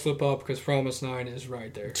 WJSN, don't slip up because Promise 9 is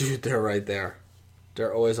right there. Dude, they're right there.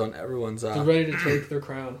 They're always on everyone's... They're ready to take their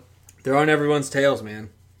crown. They're on everyone's tails, man.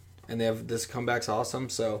 And they have this comeback's awesome,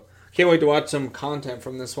 so... Can't wait to watch some content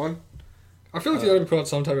from this one. I feel like they ought to put out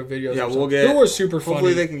some type of videos. Yeah, we'll get... They were super funny.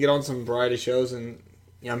 Hopefully they can get on some variety shows, and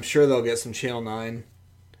I'm sure they'll get some Channel 9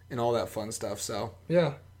 and all that fun stuff, so...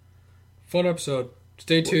 Yeah. Fun episode.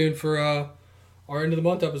 Stay tuned for our end of the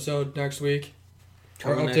month episode next week.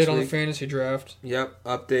 Our update on the fantasy draft. Yep,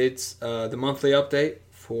 updates. The monthly update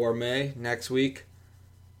for May next week.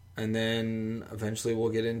 And then eventually we'll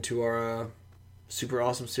get into our super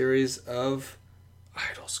awesome series of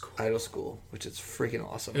Idol School, which is freaking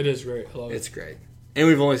awesome. It is great. I love it. It's great. And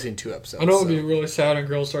we've only seen 2 episodes. I know it would be really sad when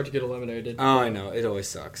girls start to get eliminated. Oh, I know. It always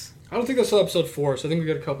sucks. I don't think that's episode 4, so I think we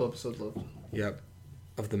got a couple episodes left. Yep.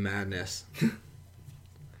 Of the madness.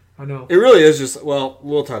 I know. It really is just, well,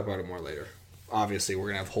 we'll talk about it more later. Obviously, we're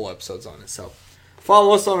going to have whole episodes on it. So,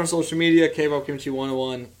 follow us on our social media, K-Pop Kimchi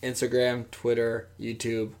 101, Instagram, Twitter,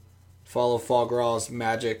 YouTube. Follow Fall Grawl's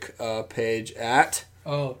magic page at...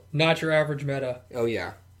 Oh, Not Your Average Meta. Oh,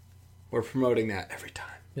 yeah. We're promoting that every time.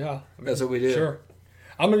 Yeah. That's what we do. Sure.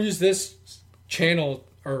 I'm going to use this channel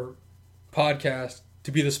or podcast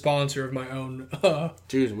to be the sponsor of my own...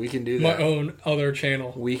 Dude, we can do that. My own other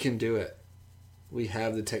channel. We can do it. We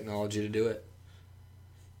have the technology to do it.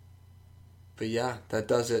 But yeah, that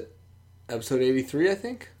does it. Episode 83, I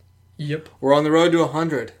think? Yep. We're on the road to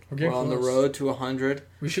 100. We're on the road to 100.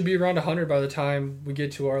 We should be around 100 by the time we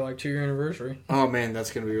get to our 2-year anniversary. Oh man,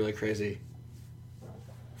 that's going to be really crazy.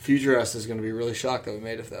 Future Us is going to be really shocked that we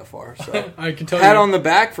made it that far. So I can tell pat on the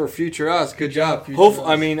back for Future Us. Good job.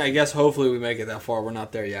 Hopefully, I guess hopefully we make it that far. We're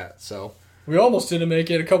not there yet. So we almost didn't make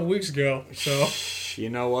it a couple weeks ago. So you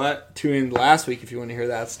know what? Tune in last week if you want to hear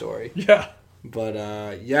that story. Yeah. But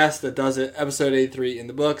yes, that does it. Episode 83 in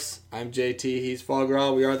the books. I'm JT. He's Fall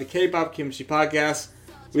Grawl. We are the K-Pop Kimchi Podcast.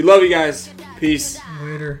 We love you guys. Peace.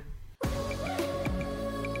 Later.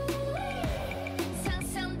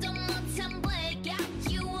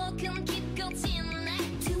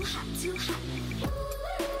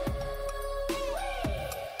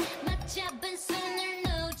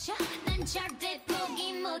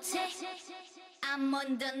 I'm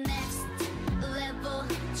on the next level.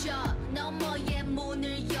 저 너머의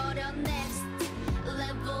문을 열어 next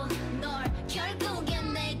level. 널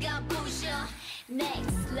결국엔 내가 부셔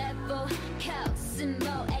next level.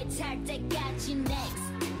 코스모에 탈 때까지 next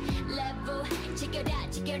level. 지켜라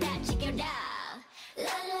지켜라 지켜라.